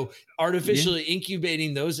 So, Yeah. artificially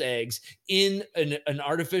incubating those eggs in an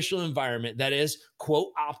artificial environment that is,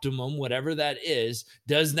 quote, optimum, whatever that is,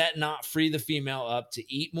 does that not free the female up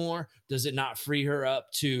to eat more? Does it not free her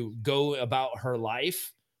up to go about her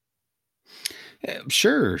life?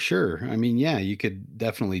 Sure, sure. I mean, yeah, you could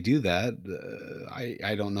definitely do that.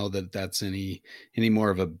 I don't know that that's any more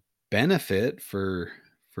of a benefit for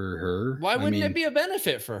her. Why I wouldn't it mean, be a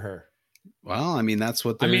benefit for her? well, I mean, that's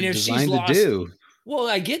what I they're mean, if she's designed to lost, do. well,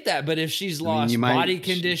 I get that, but if she's I mean, you lost might body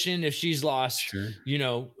condition, if she's lost, sure.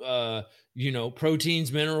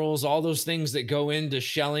 proteins, minerals, all those things that go into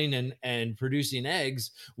shelling and producing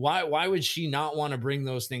eggs, why would she not want to bring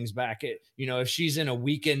those things back? If she's in a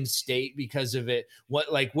weakened state because of it,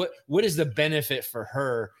 what is the benefit for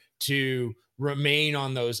her to remain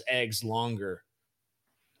on those eggs longer?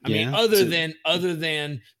 I mean, Yeah. other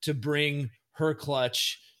than to bring her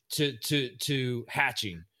clutch to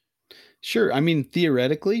hatching. Sure. I mean,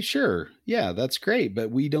 theoretically, sure. Yeah, that's great,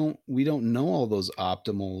 but we don't know all those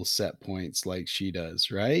optimal set points like she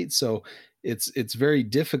does, right? So it's very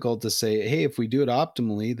difficult to say, hey, if we do it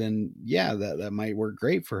optimally, then yeah, that might work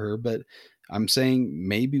great for her. But I'm saying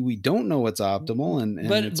maybe we don't know what's optimal and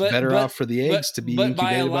but it's but better but off for the but eggs to be but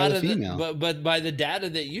by a incubated by lot the of the female. but by the data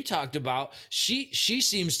that you talked about, she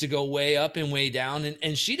seems to go way up and way down,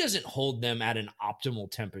 and she doesn't hold them at an optimal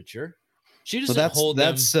temperature. She Well, doesn't that's hold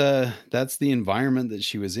them that's uh that's the environment that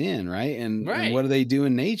she was in, right? And right. what do they do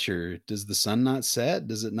in nature? Does the sun not set?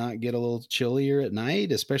 Does it not get a little chillier at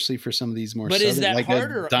night, especially for some of these more But is southern, that like a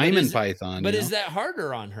harder? But diamond is python, but is that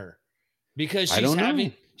harder on her? Because I don't know.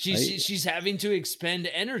 I she's having to expend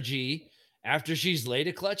energy after she's laid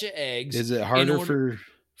a clutch of eggs Is it in harder order.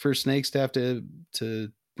 for snakes to have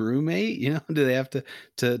to brumate, Do they have to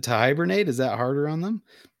hibernate? Is that harder on them?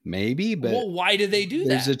 Maybe, but Well, why do they do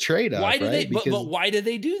there's a that? Why trade-off, do they? right? But Because why do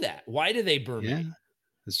they do that? Why do they yeah, brumate?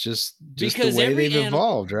 it's just the Because way every they've animal,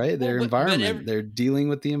 evolved, right? well, Their environment. They're dealing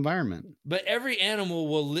with the environment. but every animal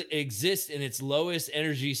will exist in its lowest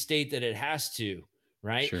energy state that it has to,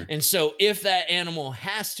 right? Sure. And so, if that animal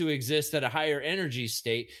has to exist at a higher energy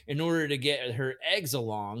state in order to get her eggs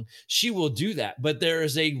along, she will do that. But there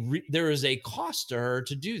is a cost to her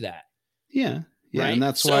to do that, Yeah. Yeah, and right?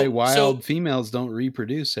 that's why wild females don't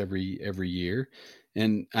reproduce every year.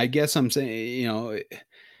 And I guess I'm saying,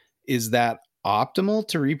 is that optimal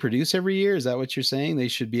to reproduce every year? Is that what you're saying? They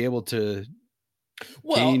should be able to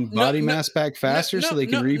Well, gain body mass back no, faster so no, they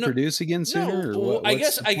can no, no, reproduce again no. sooner or Well, I what's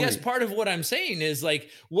guess the I guess point? part of what I'm saying is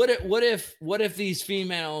like, what if these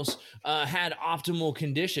females had optimal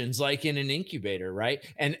conditions, like in an incubator, right?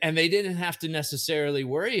 And they didn't have to necessarily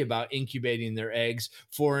worry about incubating their eggs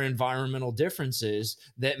for environmental differences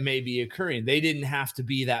that may be occurring. They didn't have to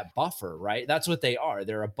be that buffer, right? That's what they are.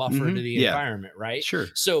 They're a buffer to Mhm. the Yeah. environment, right? Sure.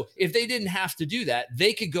 So if they didn't have to do that,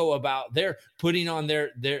 they could go about their putting on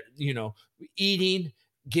their eating,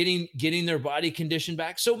 getting their body condition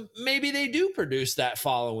back, so maybe they do produce that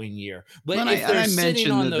following year. But Well, if and they're I sitting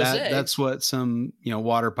mentioned on that, those that's eggs, what some,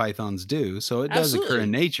 water pythons do. So it does occur in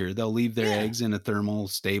absolutely, nature. They'll leave their yeah. eggs in a thermal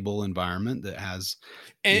stable environment that has,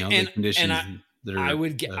 and the and and conditions that I are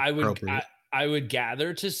would ga- appropriate. I would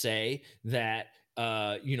gather to say that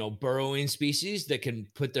burrowing species that can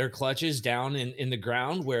put their clutches down in the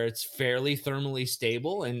ground where it's fairly thermally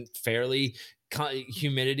stable and fairly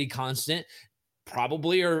humidity constant,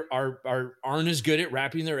 probably aren't as good at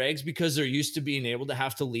wrapping their eggs because they're used to being able to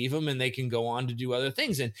have to leave them and they can go on to do other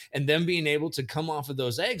things, and them being able to come off of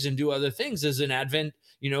those eggs and do other things is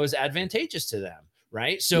is advantageous to them,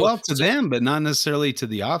 right? Well, to them, but not necessarily to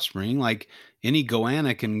the offspring. Like any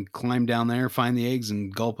goanna can climb down there, find the eggs,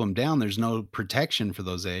 and gulp them down. There's no protection for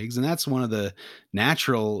those eggs, and that's one of the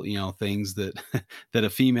natural, things that that a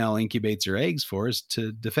female incubates her eggs for is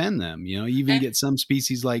to defend them. You even and, get some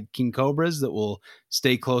species like king cobras that will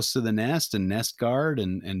stay close to the nest and nest guard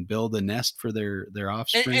and build a nest for their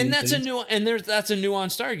offspring. and And that's a things. new that's a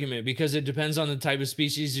nuanced argument because it depends on the type of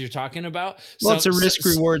species you're talking about. Well, it's a risk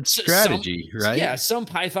reward strategy, Yeah, right? some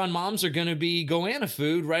python moms are going to be goanna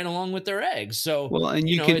food right along with their eggs. So Well, and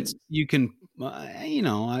it's you can,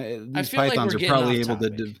 I these feel like pythons we're are getting probably off able to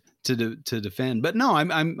topic. to defend. But no,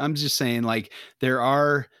 I'm just saying, like, there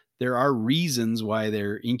are reasons why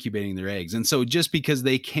they're incubating their eggs, and so just because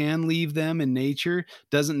they can leave them in nature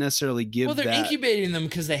doesn't necessarily Well, they're incubating them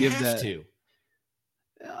because they give have that. to.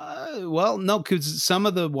 Well, no, because some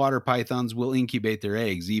of the water pythons will incubate their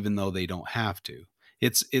eggs even though they don't have to.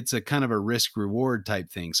 It's a kind of a risk reward type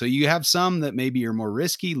thing. So you have some that maybe are more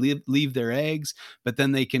risky, leave their eggs, but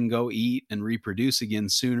then they can go eat and reproduce again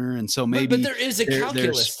sooner. And so But maybe there is a there's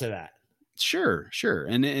calculus to that, sure,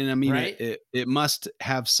 and I mean right? it must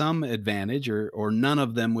have some advantage, or none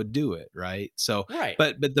of them would do it, right? So, Right.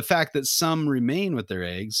 but the fact that some remain with their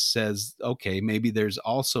eggs says, okay, maybe there's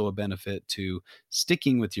also a benefit to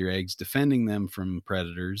sticking with your eggs, defending them from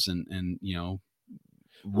predators, and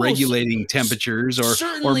Well, regulating temperatures, or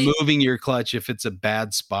certainly, moving your clutch if it's a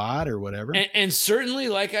bad spot or whatever. and certainly,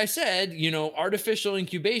 like I said, artificial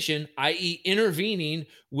incubation, i.e., intervening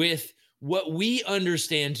with what we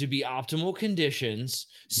understand to be optimal conditions,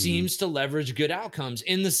 Mhm. seems to leverage good outcomes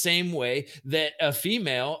in the same way that a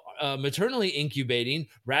female maternally incubating,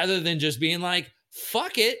 rather than just being like,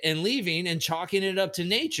 fuck it and leaving and chalking it up to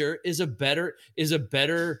nature, is a better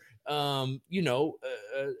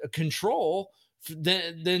control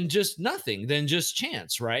than just nothing, than just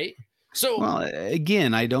chance, right? So Well,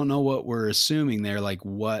 again, I don't know what we're assuming there, like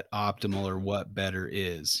what optimal or what better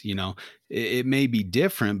is. It may be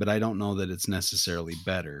different, but I don't know that it's necessarily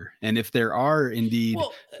better. And if there are indeed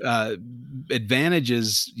well, uh,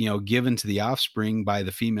 advantages, given to the offspring by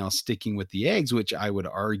the female sticking with the eggs, which I would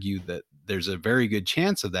argue that there's a very good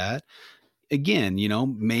chance of that. Again,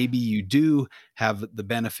 maybe you do have the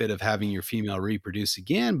benefit of having your female reproduce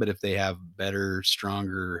again, but if they have better,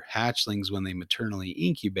 stronger hatchlings when they maternally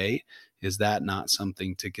incubate, is that not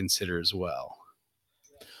something to consider as well?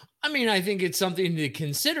 I mean, I think it's something to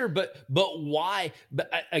consider, but why?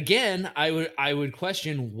 But again, I would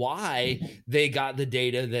question why they got the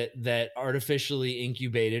data that artificially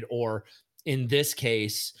incubated, or in this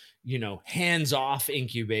case, hands off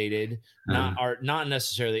incubated, Uh, not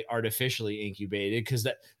necessarily artificially incubated, because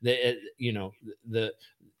that the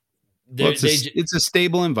well, they it's a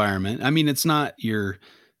stable environment. I mean, it's not your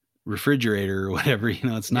refrigerator or whatever.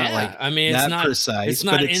 It's not yeah. like I mean, that precise,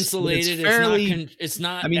 but not it's insulated. fairly. It's I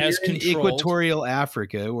not mean, as you're in controlled. equatorial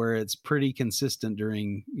Africa where it's pretty consistent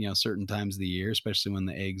during, certain times of the year, especially when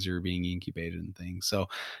the eggs are being incubated and things. So,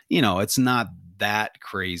 it's not that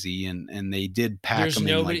crazy. And they did pack There's them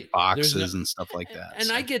in like nobody there's no boxes and stuff like that.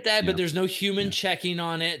 and I So, get that, you but know, there's no human yeah, checking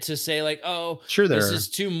on it to say like, oh, sure there this are. is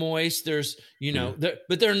too moist. There's Yeah.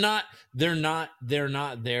 but they're not there I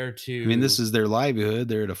mean, this to. is their livelihood.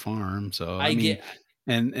 They're at a farm. So, I I mean, get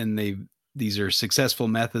and these are successful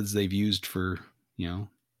methods they've used for,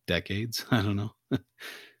 decades. I don't know.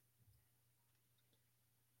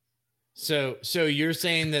 so you're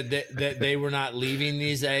saying that they were not leaving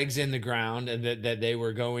these eggs in the ground, and that they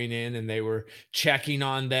were going in and they were checking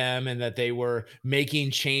on them, and that they were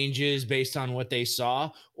making changes based on what they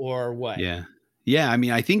saw, or what? Yeah. Yeah, I mean,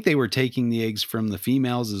 I think they were taking the eggs from the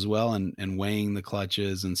females as well, and weighing the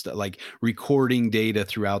clutches and stuff, like recording data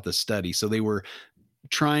throughout the study. So they were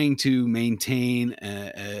trying to maintain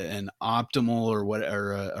an optimal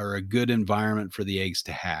or a good environment for the eggs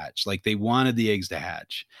to hatch. Like they wanted the eggs to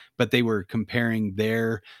hatch, but they were comparing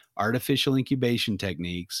their artificial incubation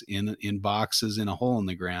techniques in boxes in a hole in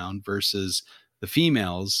the ground versus the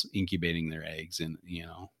females incubating their eggs in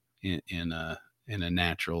a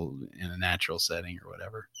natural setting or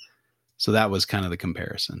whatever. So that was kind of the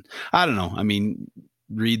comparison. I don't know. I mean,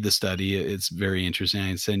 read the study. It's very interesting. I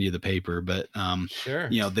can send you the paper, but Sure.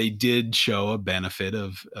 they did show a benefit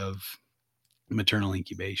of maternal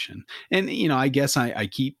incubation. And I guess I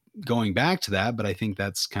keep going back to that, but I think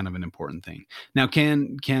that's kind of an important thing. Now,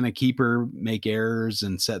 can a keeper make errors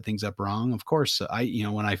and set things up wrong? Of course.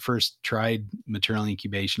 When I first tried maternal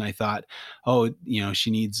incubation, I thought, oh,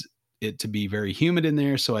 she needs it to be very humid in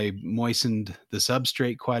there, so I moistened the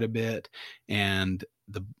substrate quite a bit, and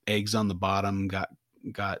the eggs on the bottom got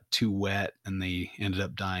too wet and they ended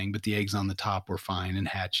up dying, but the eggs on the top were fine and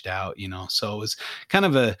hatched out, so it was kind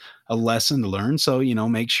of a lesson to learn. So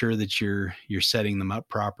make sure that you're setting them up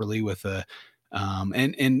properly with a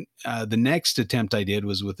the next attempt I did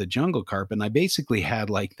was with a jungle carp, and I basically had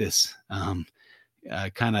like this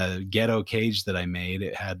kind of ghetto cage that I made.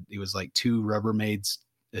 It was like two Rubbermaids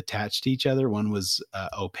attached to each other. One was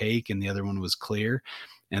opaque and the other one was clear.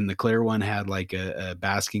 And the clear one had like a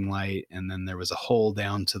basking light, and then there was a hole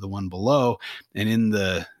down to the one below. And in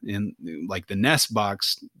like the nest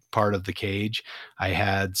box part of the cage, I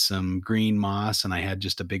had some green moss, and I had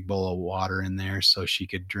just a big bowl of water in there so she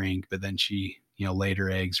could drink. But then she, laid her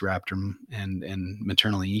eggs, wrapped them, and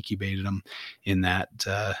maternally incubated them in that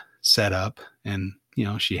setup, and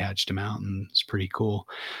she hatched them out, and it's pretty cool.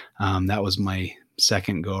 That was my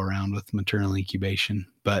second go around with maternal incubation,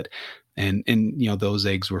 but and those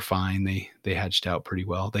eggs were fine. They hatched out pretty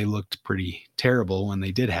well. They looked pretty terrible when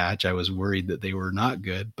they did hatch. I was worried that they were not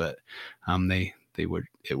good, but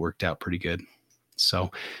it worked out pretty good.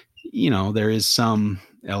 So there is some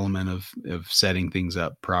element of setting things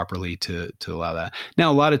up properly to allow that.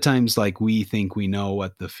 Now, a lot of times, like, we think we know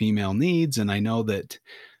what the female needs, and I know that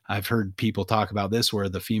I've heard people talk about this where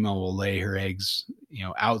the female will lay her eggs,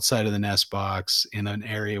 outside of the nest box in an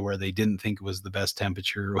area where they didn't think it was the best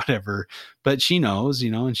temperature or whatever, but she knows,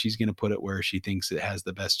 and she's going to put it where she thinks it has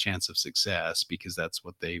the best chance of success because that's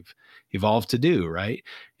what they've evolved to do. Right.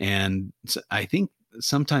 And so I think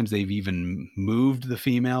sometimes they've even moved the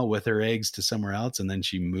female with her eggs to somewhere else, and then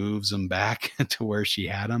she moves them back to where she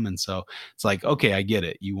had them. And so it's like, okay, I get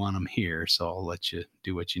it. You want them here, so I'll let you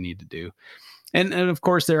do what you need to do. And of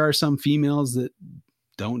course, there are some females that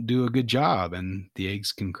don't do a good job, and the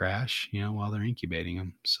eggs can crash, while they're incubating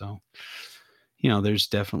them. So, there's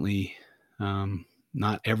definitely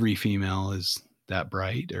not every female is that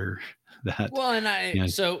bright or that. Well, and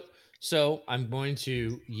so I'm going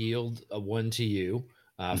to yield a one to you.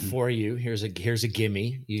 For you, here's a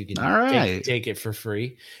gimme. You can All right. take it for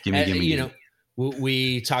free. Gimme.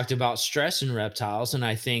 We talked about stress in reptiles, and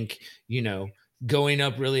I think going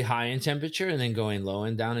up really high in temperature and then going low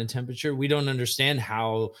and down in temperature, we don't understand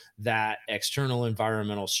how that external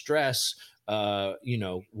environmental stress,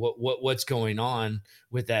 what's going on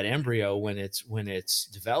with that embryo when it's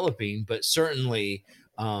developing. But certainly,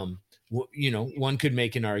 one could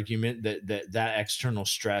make an argument that external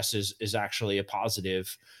stress is actually a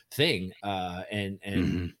positive thing,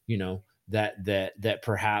 and that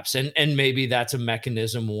perhaps and maybe that's a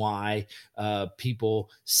mechanism why people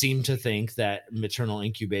seem to think that maternal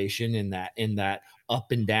incubation in that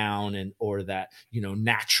up and down and or that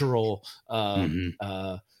natural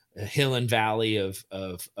hill and valley of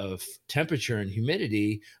temperature and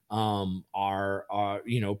humidity are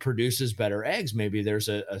produces better eggs. Maybe there's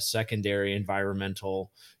a secondary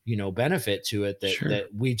environmental benefit to it that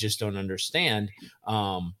we just don't understand.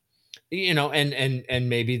 And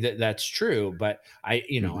maybe that's true, but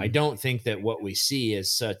I don't think that what we see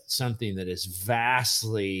is something that is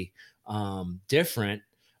vastly different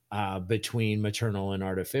between maternal and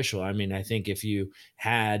artificial. I mean, I think if you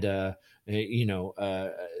had, if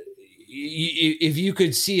you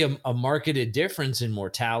could see a marketed difference in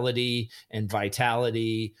mortality and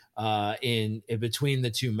vitality in between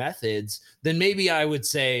the two methods, then maybe I would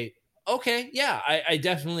say, okay, yeah, I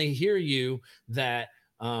definitely hear you that,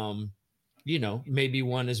 maybe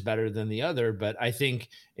one is better than the other, but I think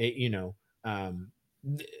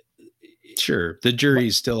sure, the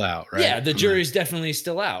jury's still out, right? Yeah, the jury's definitely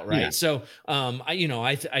still out, right? Yeah. So,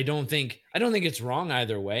 I don't think it's wrong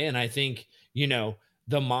either way, and I think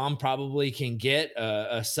the mom probably can get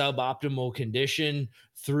a suboptimal condition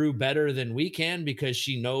through better than we can because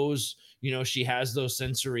she knows, she has those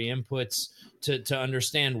sensory inputs to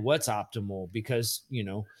understand what's optimal because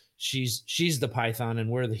she's the python and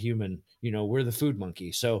we're the human, we're the food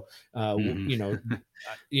monkey. So, in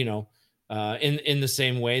the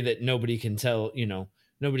same way that nobody can tell you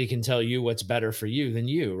what's better for you than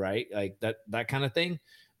you, right? Like that kind of thing.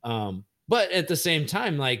 But at the same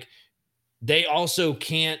time, like they also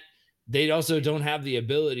don't have the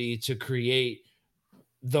ability to create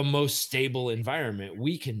the most stable environment.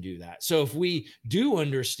 We can do that. So if we do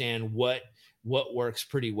understand what works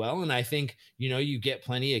pretty well, and I think you get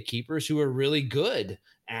plenty of keepers who are really good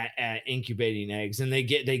at incubating eggs, and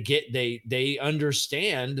they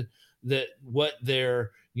understand that what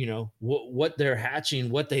their what they're hatching,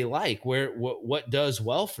 what they like, what does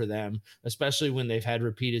well for them, especially when they've had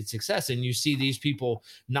repeated success. And you see these people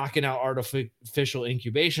knocking out artificial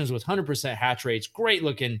incubations with 100% hatch rates, great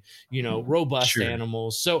looking, robust Sure.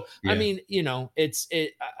 animals. So I Yeah. mean,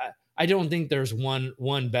 I don't think there's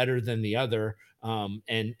one better than the other.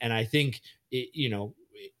 And I think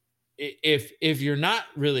if you're not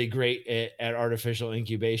really great artificial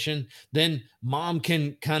incubation, then mom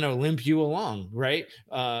can kind of limp you along, right?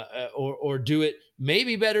 Or do it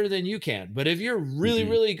maybe better than you can. But if you're really Mhm.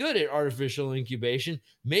 really good at artificial incubation,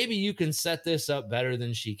 maybe you can set this up better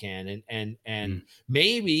than she can, and Mm.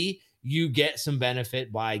 maybe you get some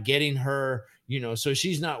benefit by getting her, so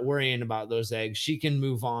she's not worrying about those eggs. She can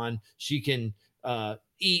move on. She can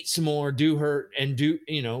eat some more, do her and do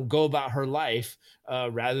go about her life,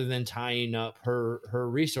 rather than tying up her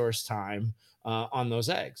resource time on those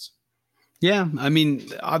eggs. Yeah, I mean,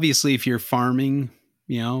 obviously, if you're farming,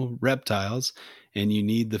 reptiles, and you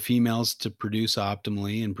need the females to produce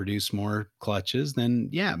optimally and produce more clutches, then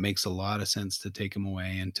yeah, it makes a lot of sense to take them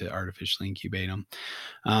away and to artificially incubate them.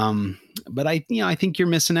 Um, but I think you're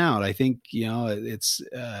missing out. I think it's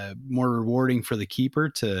more rewarding for the keeper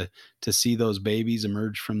to see those babies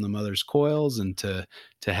emerge from the mother's coils and to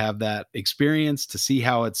have that experience, to see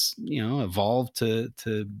how it's evolved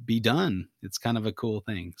to be done. It's kind of a cool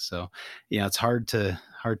thing. So it's hard to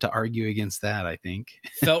argue against that, I think.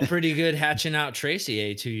 Felt pretty good hatching out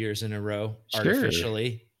Tracy 2 years in a row Sure.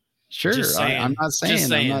 artificially. Sure, Just I'm saying. not Just saying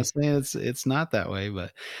saying. it's not that way,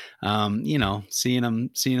 but, seeing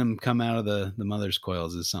them come out of the mother's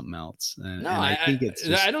coils is something else, and No, and I think it's I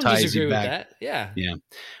just don't ties you disagree with back. that. Yeah. Yeah.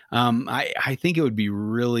 I think it would be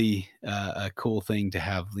really, a cool thing to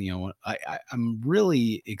have, I'm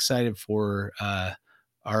really excited for,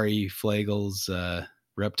 Ari Flagel's,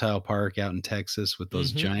 reptile park out in Texas with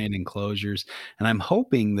those Hmm. giant enclosures, and I'm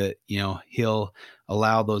hoping that, he'll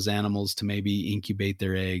allow those animals to maybe incubate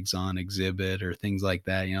their eggs on exhibit or things like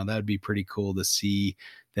that. That'd be pretty cool to see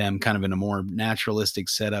them kind of in a more naturalistic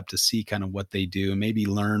setup, to see kind of what they do and maybe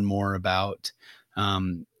learn more about,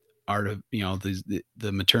 um, art of the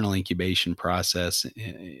maternal incubation process,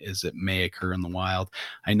 as it may occur in the wild.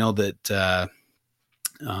 I know that,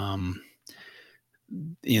 um,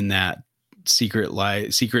 in that secret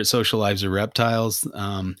social lives of reptiles,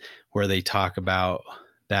 where they talk about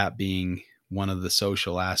that being one of the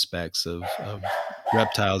social aspects of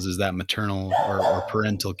reptiles, is that maternal or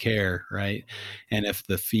parental care, right? And if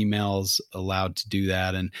the female's allowed to do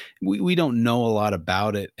that, and we don't know a lot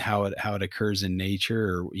about it, how it occurs in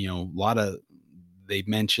nature, or a lot of, they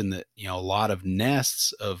mentioned that a lot of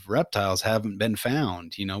nests of reptiles haven't been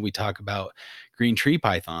found. We talk about green tree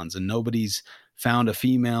pythons, and nobody's found a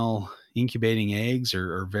female incubating eggs,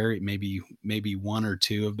 or very maybe one or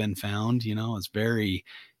two have been found. It's very,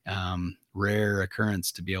 rare occurrence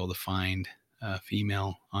to be able to find a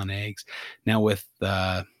female on eggs. Now with,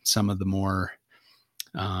 some of the more,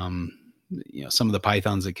 um, some of the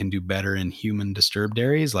pythons that can do better in human disturbed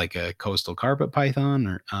areas, like a coastal carpet python,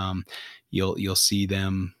 or, you'll see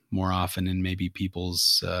them more often in maybe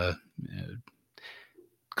people's,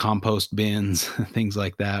 compost bins, things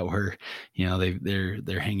like that, where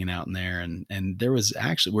they're hanging out in there. And there was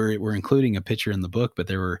actually, we're including a picture in the book, but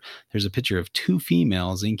there's a picture of two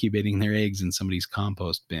females incubating their eggs in somebody's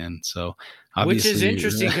compost bin. So Which is obviously,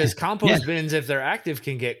 interesting because yeah. compost bins, if they're active,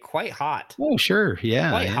 can get quite hot. Oh, sure.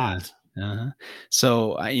 Yeah, Quite yeah. hot. Uh-huh.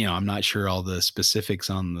 So I'm not sure all the specifics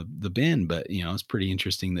on the bin, but it's pretty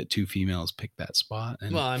interesting that two females picked that spot. Well,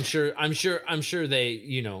 And I'm sure I'm sure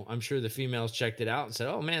the females checked it out and said,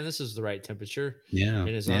 "Oh man, this is the right temperature." yeah, And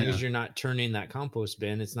as long yeah. as you're not turning that compost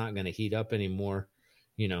bin, it's not going to heat up anymore,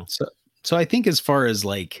 you know. So so I think as far as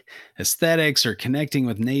like aesthetics or connecting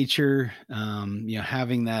with nature,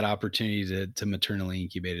 having that opportunity to maternally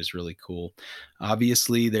incubate is really cool.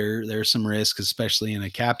 Obviously, there's some risk, especially in a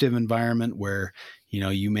captive environment where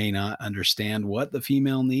you may not understand what the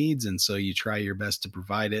female needs, and so you try your best to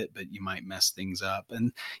provide it, but you might mess things up.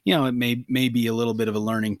 And it may be a little bit of a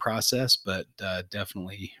learning process, but,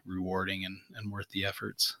 definitely rewarding and worth the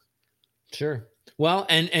efforts. Sure. Well,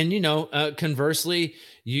 and conversely,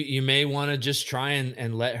 you may want to just try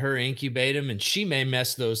and let her incubate them, and she may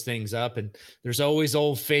mess those things up. And there's always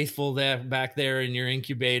old faithful that back there in your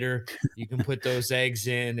incubator. You can put those eggs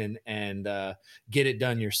in and get it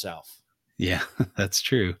done yourself. Yeah, that's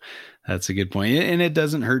true. That's a good point. And it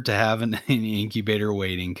doesn't hurt to have an incubator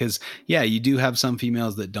waiting, because, yeah, you do have some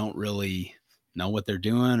females that don't really know what they're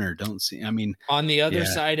doing or don't see. I mean, On the other yeah,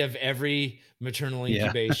 side of every maternal yeah,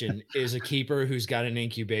 incubation is a keeper who's got an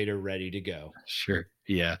incubator ready to go. sure.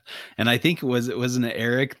 Yeah. And I think wasn't it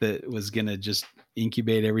Eric that was going to just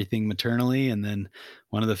incubate everything maternally, and then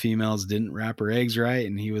one of the females didn't wrap her eggs right,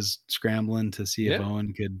 and he was scrambling to see if Yeah.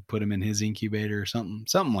 Owen could put them in his incubator or something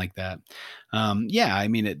like that. Yeah, I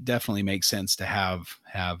mean, it definitely makes sense to have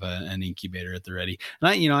an incubator at the ready.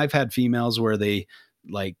 And I've had females where they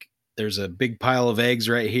like there's a big pile of eggs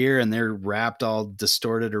right here and they're wrapped all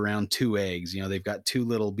distorted around two eggs. They've got two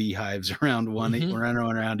little beehives around running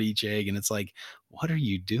around each egg. And it's like, what are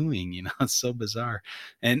you doing? It's so bizarre.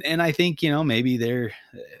 And I think, maybe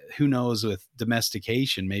who knows with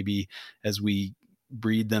domestication, maybe as we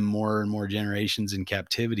breed them more and more generations in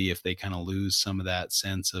captivity, if they kind of lose some of that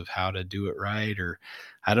sense of how to do it right, or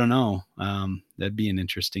I don't know. That'd be an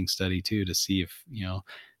interesting study too, to see if,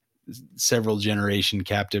 several generation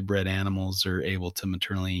captive bred animals are able to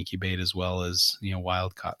maternally incubate as well as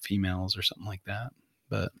wild caught females or something like that.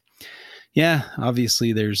 But yeah,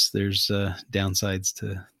 obviously there's downsides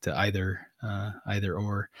to either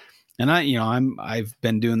or. And I've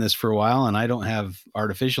been doing this for a while, and I don't have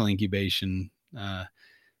artificial incubation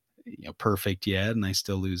perfect yet, and I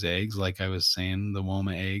still lose eggs. Like I was saying, the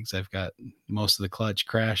Woma eggs, I've got most of the clutch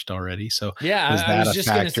crashed already. So Yeah, was I that was a just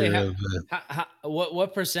gonna say, factor of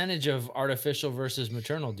what percentage of artificial versus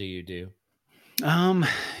maternal do you do?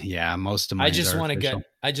 Yeah, most of mine is artificial.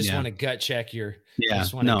 I just Yeah. want to gut check your. I Yeah.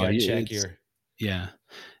 just want to No, gut check it's your. yeah.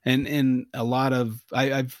 And a lot of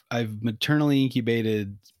I've maternally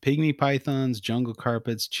incubated pygmy pythons, jungle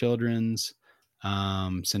carpets, children's,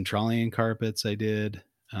 centralian carpets I did.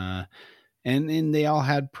 And they all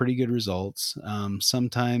had pretty good results.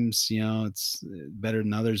 Sometimes, it's better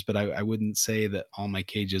than others, but I wouldn't say that all my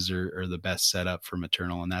cages are the best set up for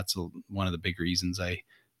maternal. And that's one of the big reasons I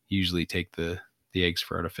usually take the eggs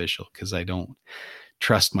for artificial, because I don't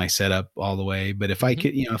trust my setup all the way. But if I Mhm.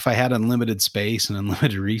 could, if I had unlimited space and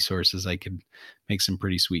unlimited resources, I could make some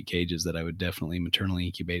pretty sweet cages that I would definitely maternally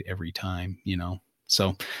incubate every time.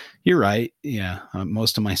 So you're right. Yeah.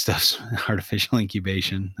 Most of my stuff's artificial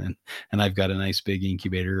incubation, and I've got a nice big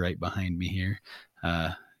incubator right behind me here,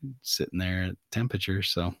 sitting there at temperature.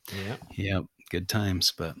 So Yeah. yeah, good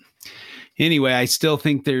times. But anyway, I still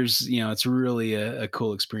think it's really a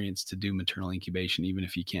cool experience to do maternal incubation, even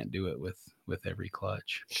if you can't do it with every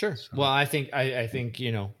clutch. Sure. So Well, I think,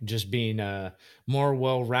 just being a more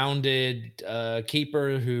well-rounded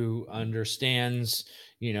keeper who understands,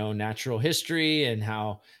 natural history and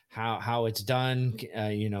how it's done,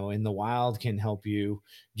 in the wild, can help you,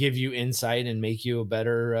 give you insight and make you a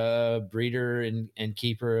better breeder and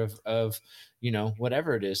keeper of,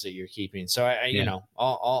 whatever it is that you're keeping. So yeah.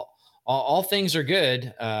 all things are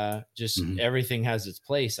good. Just Mhm. everything has its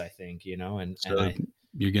place, I think, and So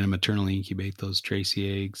you're going to maternally incubate those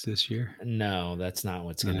Tracy eggs this year? no, that's not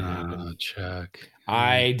what's going to happen. Oh, Chuck.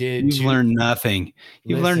 I did You've too. learned nothing.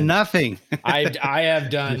 You've learned Listen, nothing. I have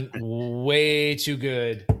done way too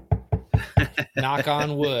good, knock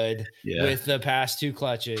on wood, Yeah. with the past two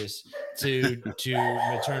clutches to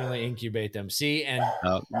maternally incubate them. See, and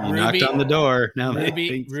Oh, you knocked on Ruby, the door. Now they Ruby,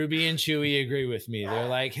 think. Ruby and Chewy agree with me. They're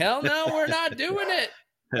like, hell no, we're not doing it.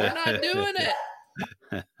 We're not doing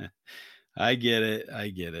it. I get it.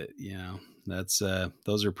 That's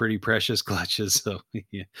those are pretty precious clutches. So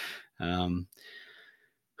yeah. Um,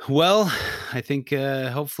 well, I think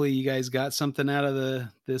hopefully you guys got something out of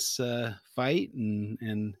this fight,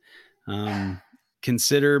 and um,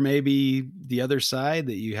 consider maybe the other side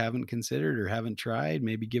that you haven't considered or haven't tried.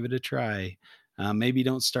 Maybe give it a try. Maybe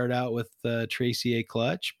don't start out with Tracy A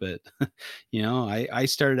clutch, but I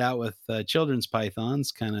started out with children's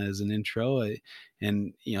pythons kind of as an intro,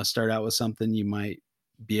 and start out with something you might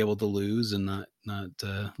be able to lose and not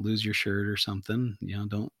lose your shirt or something.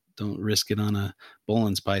 Don't risk it on a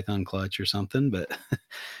Boland's python clutch or something. But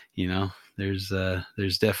there's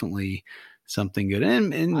definitely something good, I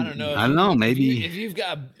and don't know I don't know, maybe. if you've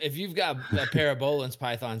got a pair of Boland's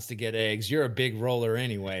pythons to get eggs, you're a big roller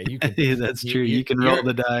anyway. You can Yeah, that's true. you You can roll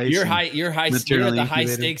the dice and you're at maternally the high incubate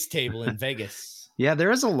 'em. stakes table in Vegas. Yeah, there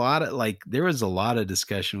was a lot of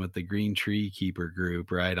discussion with the Green Tree Keeper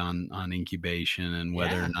group, right, on incubation and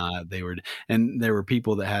whether or Yeah. not and there were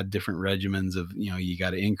people that had different regimens of, you got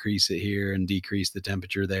to increase it here and decrease the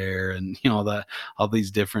temperature there, and all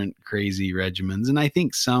these different crazy regimens. And I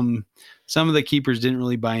think some of the keepers didn't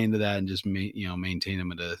really buy into that and just maintain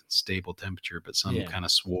them at a stable temperature, but some Yeah. kind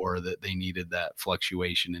of swore that they needed that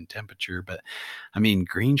fluctuation in temperature. But I mean,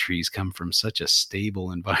 green trees come from such a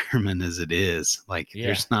stable environment as it is. Like Yeah.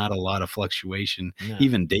 there's not a lot of fluctuation, No.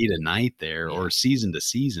 even day to night there, Yeah. or season to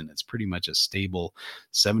season. It's pretty much a stable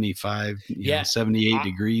 75, Yeah. 78 I,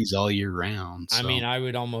 degrees all year round. I mean, So I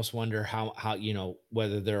would almost wonder how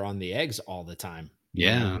whether they're on the eggs all the time.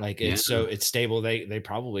 Yeah. like Yeah. it's stable. They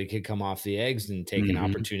probably could come off the eggs and take an Hmm.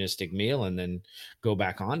 opportunistic meal and then go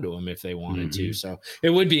back onto them if they wanted to. Hmm. So it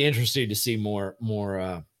would be interesting to see more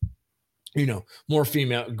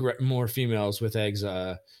females with eggs,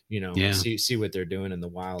 Yeah. see what they're doing in the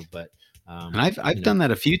wild. But And I've you know, done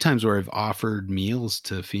that a few times where I've offered meals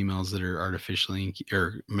to females that are artificially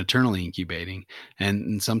or maternally incubating,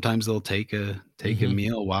 and sometimes they'll take a mhm,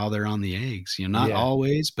 meal while they're on the eggs. Not yeah.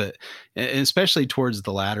 always, but especially towards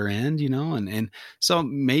the latter end. And so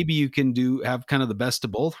maybe you can have kind of the best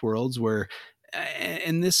of both worlds where.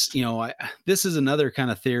 And this, this is another kind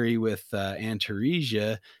of theory with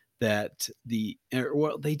Antaresia that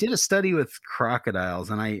well, they did a study with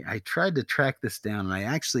crocodiles, and I tried to track this down, and I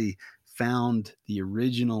actually found the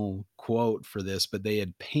original quote for this, but they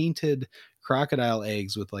had painted crocodile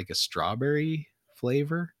eggs with like a strawberry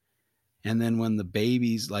flavor. And then when the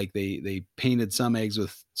babies, like they painted some eggs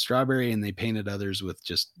with strawberry and they painted others with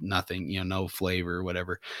just nothing, no flavor or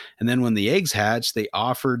whatever. And then when the eggs hatched, they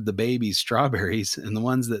offered the babies strawberries, and the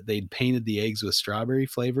ones that they'd painted the eggs with strawberry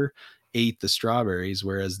flavor ate the strawberries,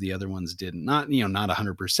 whereas the other ones didn't. Not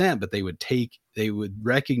 100%, but they would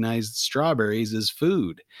recognize strawberries as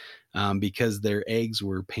food, because their eggs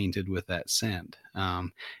were painted with that scent.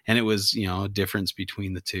 And it was, a difference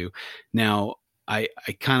between the two. Now, I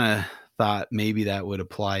kind of thought maybe that would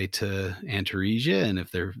apply to Antaresia, and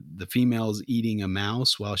if the female's eating a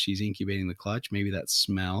mouse while she's incubating the clutch, maybe that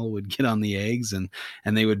smell would get on the eggs, and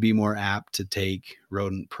they would be more apt to take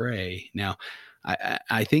rodent prey. Now,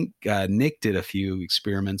 I think Nick did a few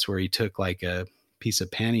experiments where he took like a piece of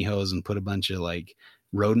pantyhose and put a bunch of like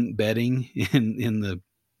rodent bedding in the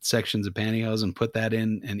sections of pantyhose and put that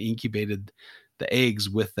in and incubated the eggs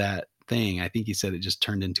with that thing. I think he said it just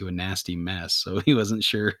turned into a nasty mess. So he wasn't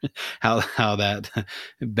sure how that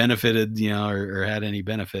benefited, or had any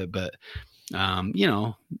benefit, but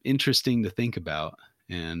interesting to think about.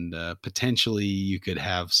 And potentially you could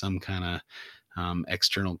have some kind of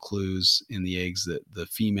external clues in the eggs that the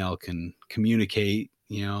female can communicate,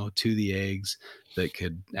 to the eggs that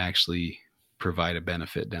could actually provide a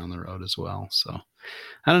benefit down the road as well. So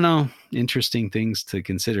I don't know, interesting things to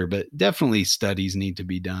consider, but definitely studies need to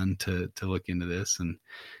be done to look into this. And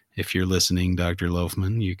if you're listening, Dr.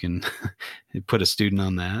 Loafman, you can put a student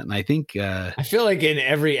on that. And I think, I feel like in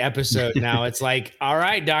every episode now, it's like, all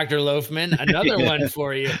right, Dr. Loafman, another yeah, one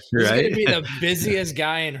for you. This is going to right. be the busiest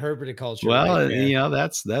guy in herpetoculture right Well,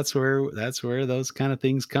 there. that's where those kind of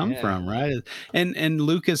things come Yeah. from, right? And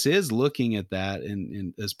Lucas is looking at that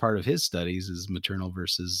in as part of his studies, is maternal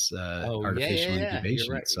versus Oh yeah, artificial yeah, yeah. You're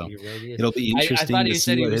incubation. right. So You're right. He is. it'll be I thought interesting to he see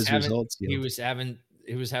said what his results he yield. was having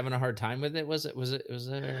he was having a hard time with it. Was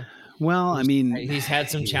there? Well, He I was, mean, he's had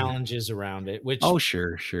some yeah. challenges around it, which Oh,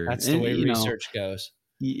 sure, sure. that's the And way research goes.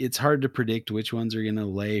 it's hard to predict which ones are going to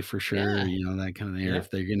lay for sure, Yeah. that kind of thing, or Yep. if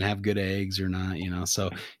they're going to have good eggs or not. So,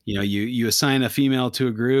 you assign a female to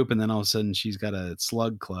a group, and then all of a sudden she's got a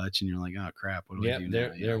slug clutch, and you're like, oh crap, what do I Yep. do now?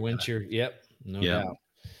 There went your. Yep. No Yeah. doubt.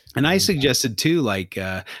 And I No doubt. suggested too, like,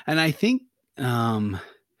 and I think,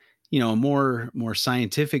 a more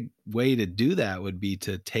scientific way to do that would be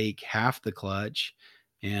to take half the clutch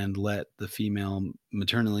and let the female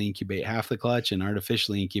maternally incubate half the clutch and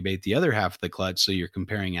artificially incubate the other half of the clutch, so you're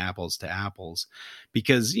comparing apples to apples,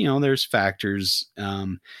 because there's factors,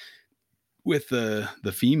 with the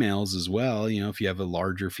females as well. If you have a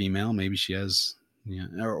larger female, maybe she has,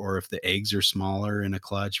 or if the eggs are smaller in a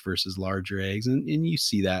clutch versus larger eggs, and you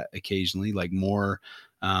see that occasionally, like more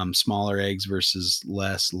smaller eggs versus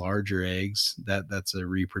less larger eggs. That's a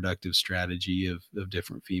reproductive strategy of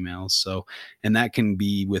different females. So, and that can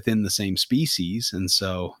be within the same species. And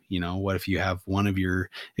so, what if you have one of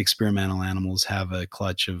your experimental animals have a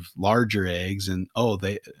clutch of larger eggs, and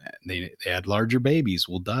they had larger babies?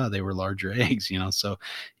 Well, duh, they were larger eggs. So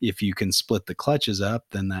if you can split the clutches up,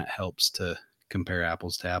 then that helps to compare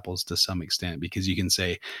apples to apples to some extent, because you can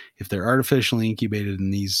say, if they're artificially incubated in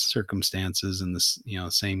these circumstances, and this,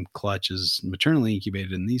 same clutch is maternally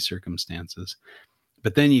incubated in these circumstances,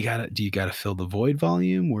 but then do you gotta fill the void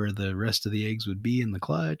volume where the rest of the eggs would be in the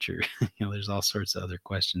clutch, or there's all sorts of other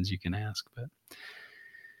questions you can ask. But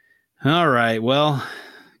all right, well,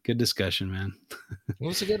 good discussion, man.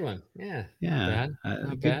 Well, it's a good one. Yeah. Not Yeah, bad.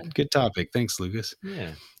 Not bad. good topic. Thanks, Lucas.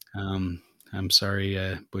 Yeah. um I'm sorry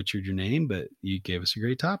I butchered your name, but you gave us a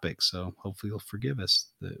great topic, so hopefully you'll forgive us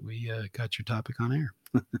that we got your topic on air.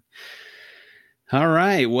 All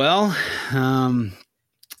right, well,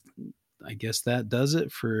 I guess that does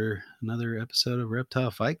it for another episode of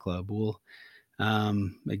Reptile Fight Club. We'll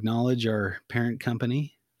acknowledge our parent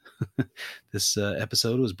company. This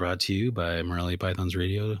episode was brought to you by Morelia Pythons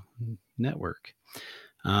Radio network.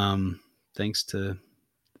 Thanks to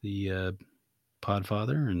the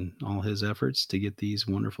Podfather and all his efforts to get these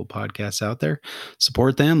wonderful podcasts out there.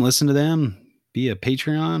 Support them, listen to them, be a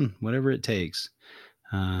Patreon, whatever it takes.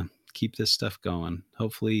 Keep this stuff going.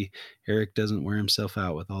 Hopefully Eric doesn't wear himself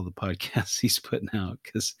out with all the podcasts he's putting out,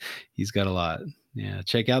 because he's got a lot. Yeah,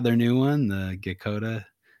 check out their new one, the Gakota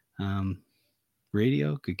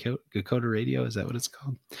Radio. Gakota Radio, is that what it's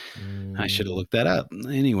called? I should have looked that up.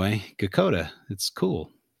 Anyway, Gakota, it's cool.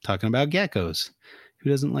 Talking about geckos. Who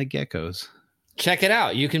doesn't like geckos? Check it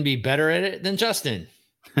out. You can be better at it than Justin.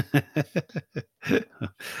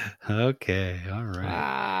 Okay, all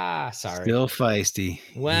right. Sorry. Still feisty.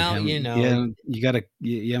 Well, you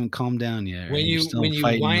haven't calmed down yet. When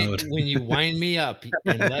you wind me up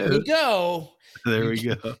and let me go. There we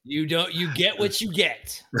go. You get what you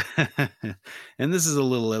get. And this is a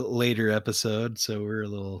little later episode, so we're a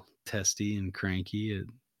little testy and cranky and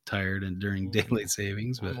tired and during daylight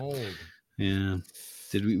savings. But I'm old. Yeah.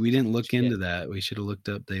 We didn't look into that. We should have looked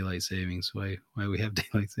up daylight savings. Why we have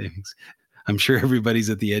daylight savings. I'm sure everybody's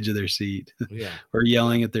at the edge of their seat. Yeah. Or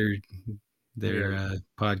yelling at their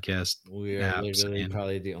podcast. We are literally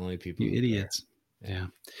probably the only people. You idiots. There. Yeah.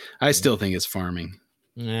 I still think it's farming.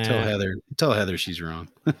 Nah. Tell Heather she's wrong.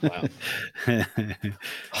 Wow.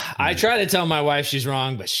 I try to tell my wife she's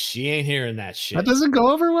wrong, but she ain't hearing that shit. That doesn't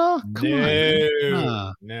go over well? Come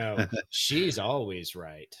on. No. She's always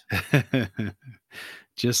right.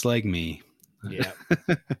 Just like me. Yeah.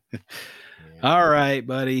 All right,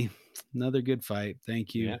 buddy. Another good fight.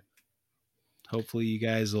 Thank you. Yeah. Hopefully you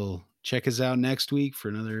guys will check us out next week for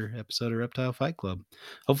another episode of Reptile Fight Club.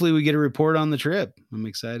 Hopefully we get a report on the trip. I'm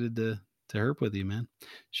excited to herp with you, man.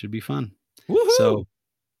 Should be fun. Woo-hoo! So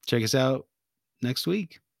check us out next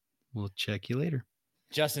week. We'll check you later.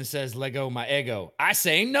 Justin says, "Let go my ego." I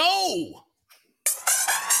say no.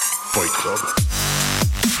 Fight Club.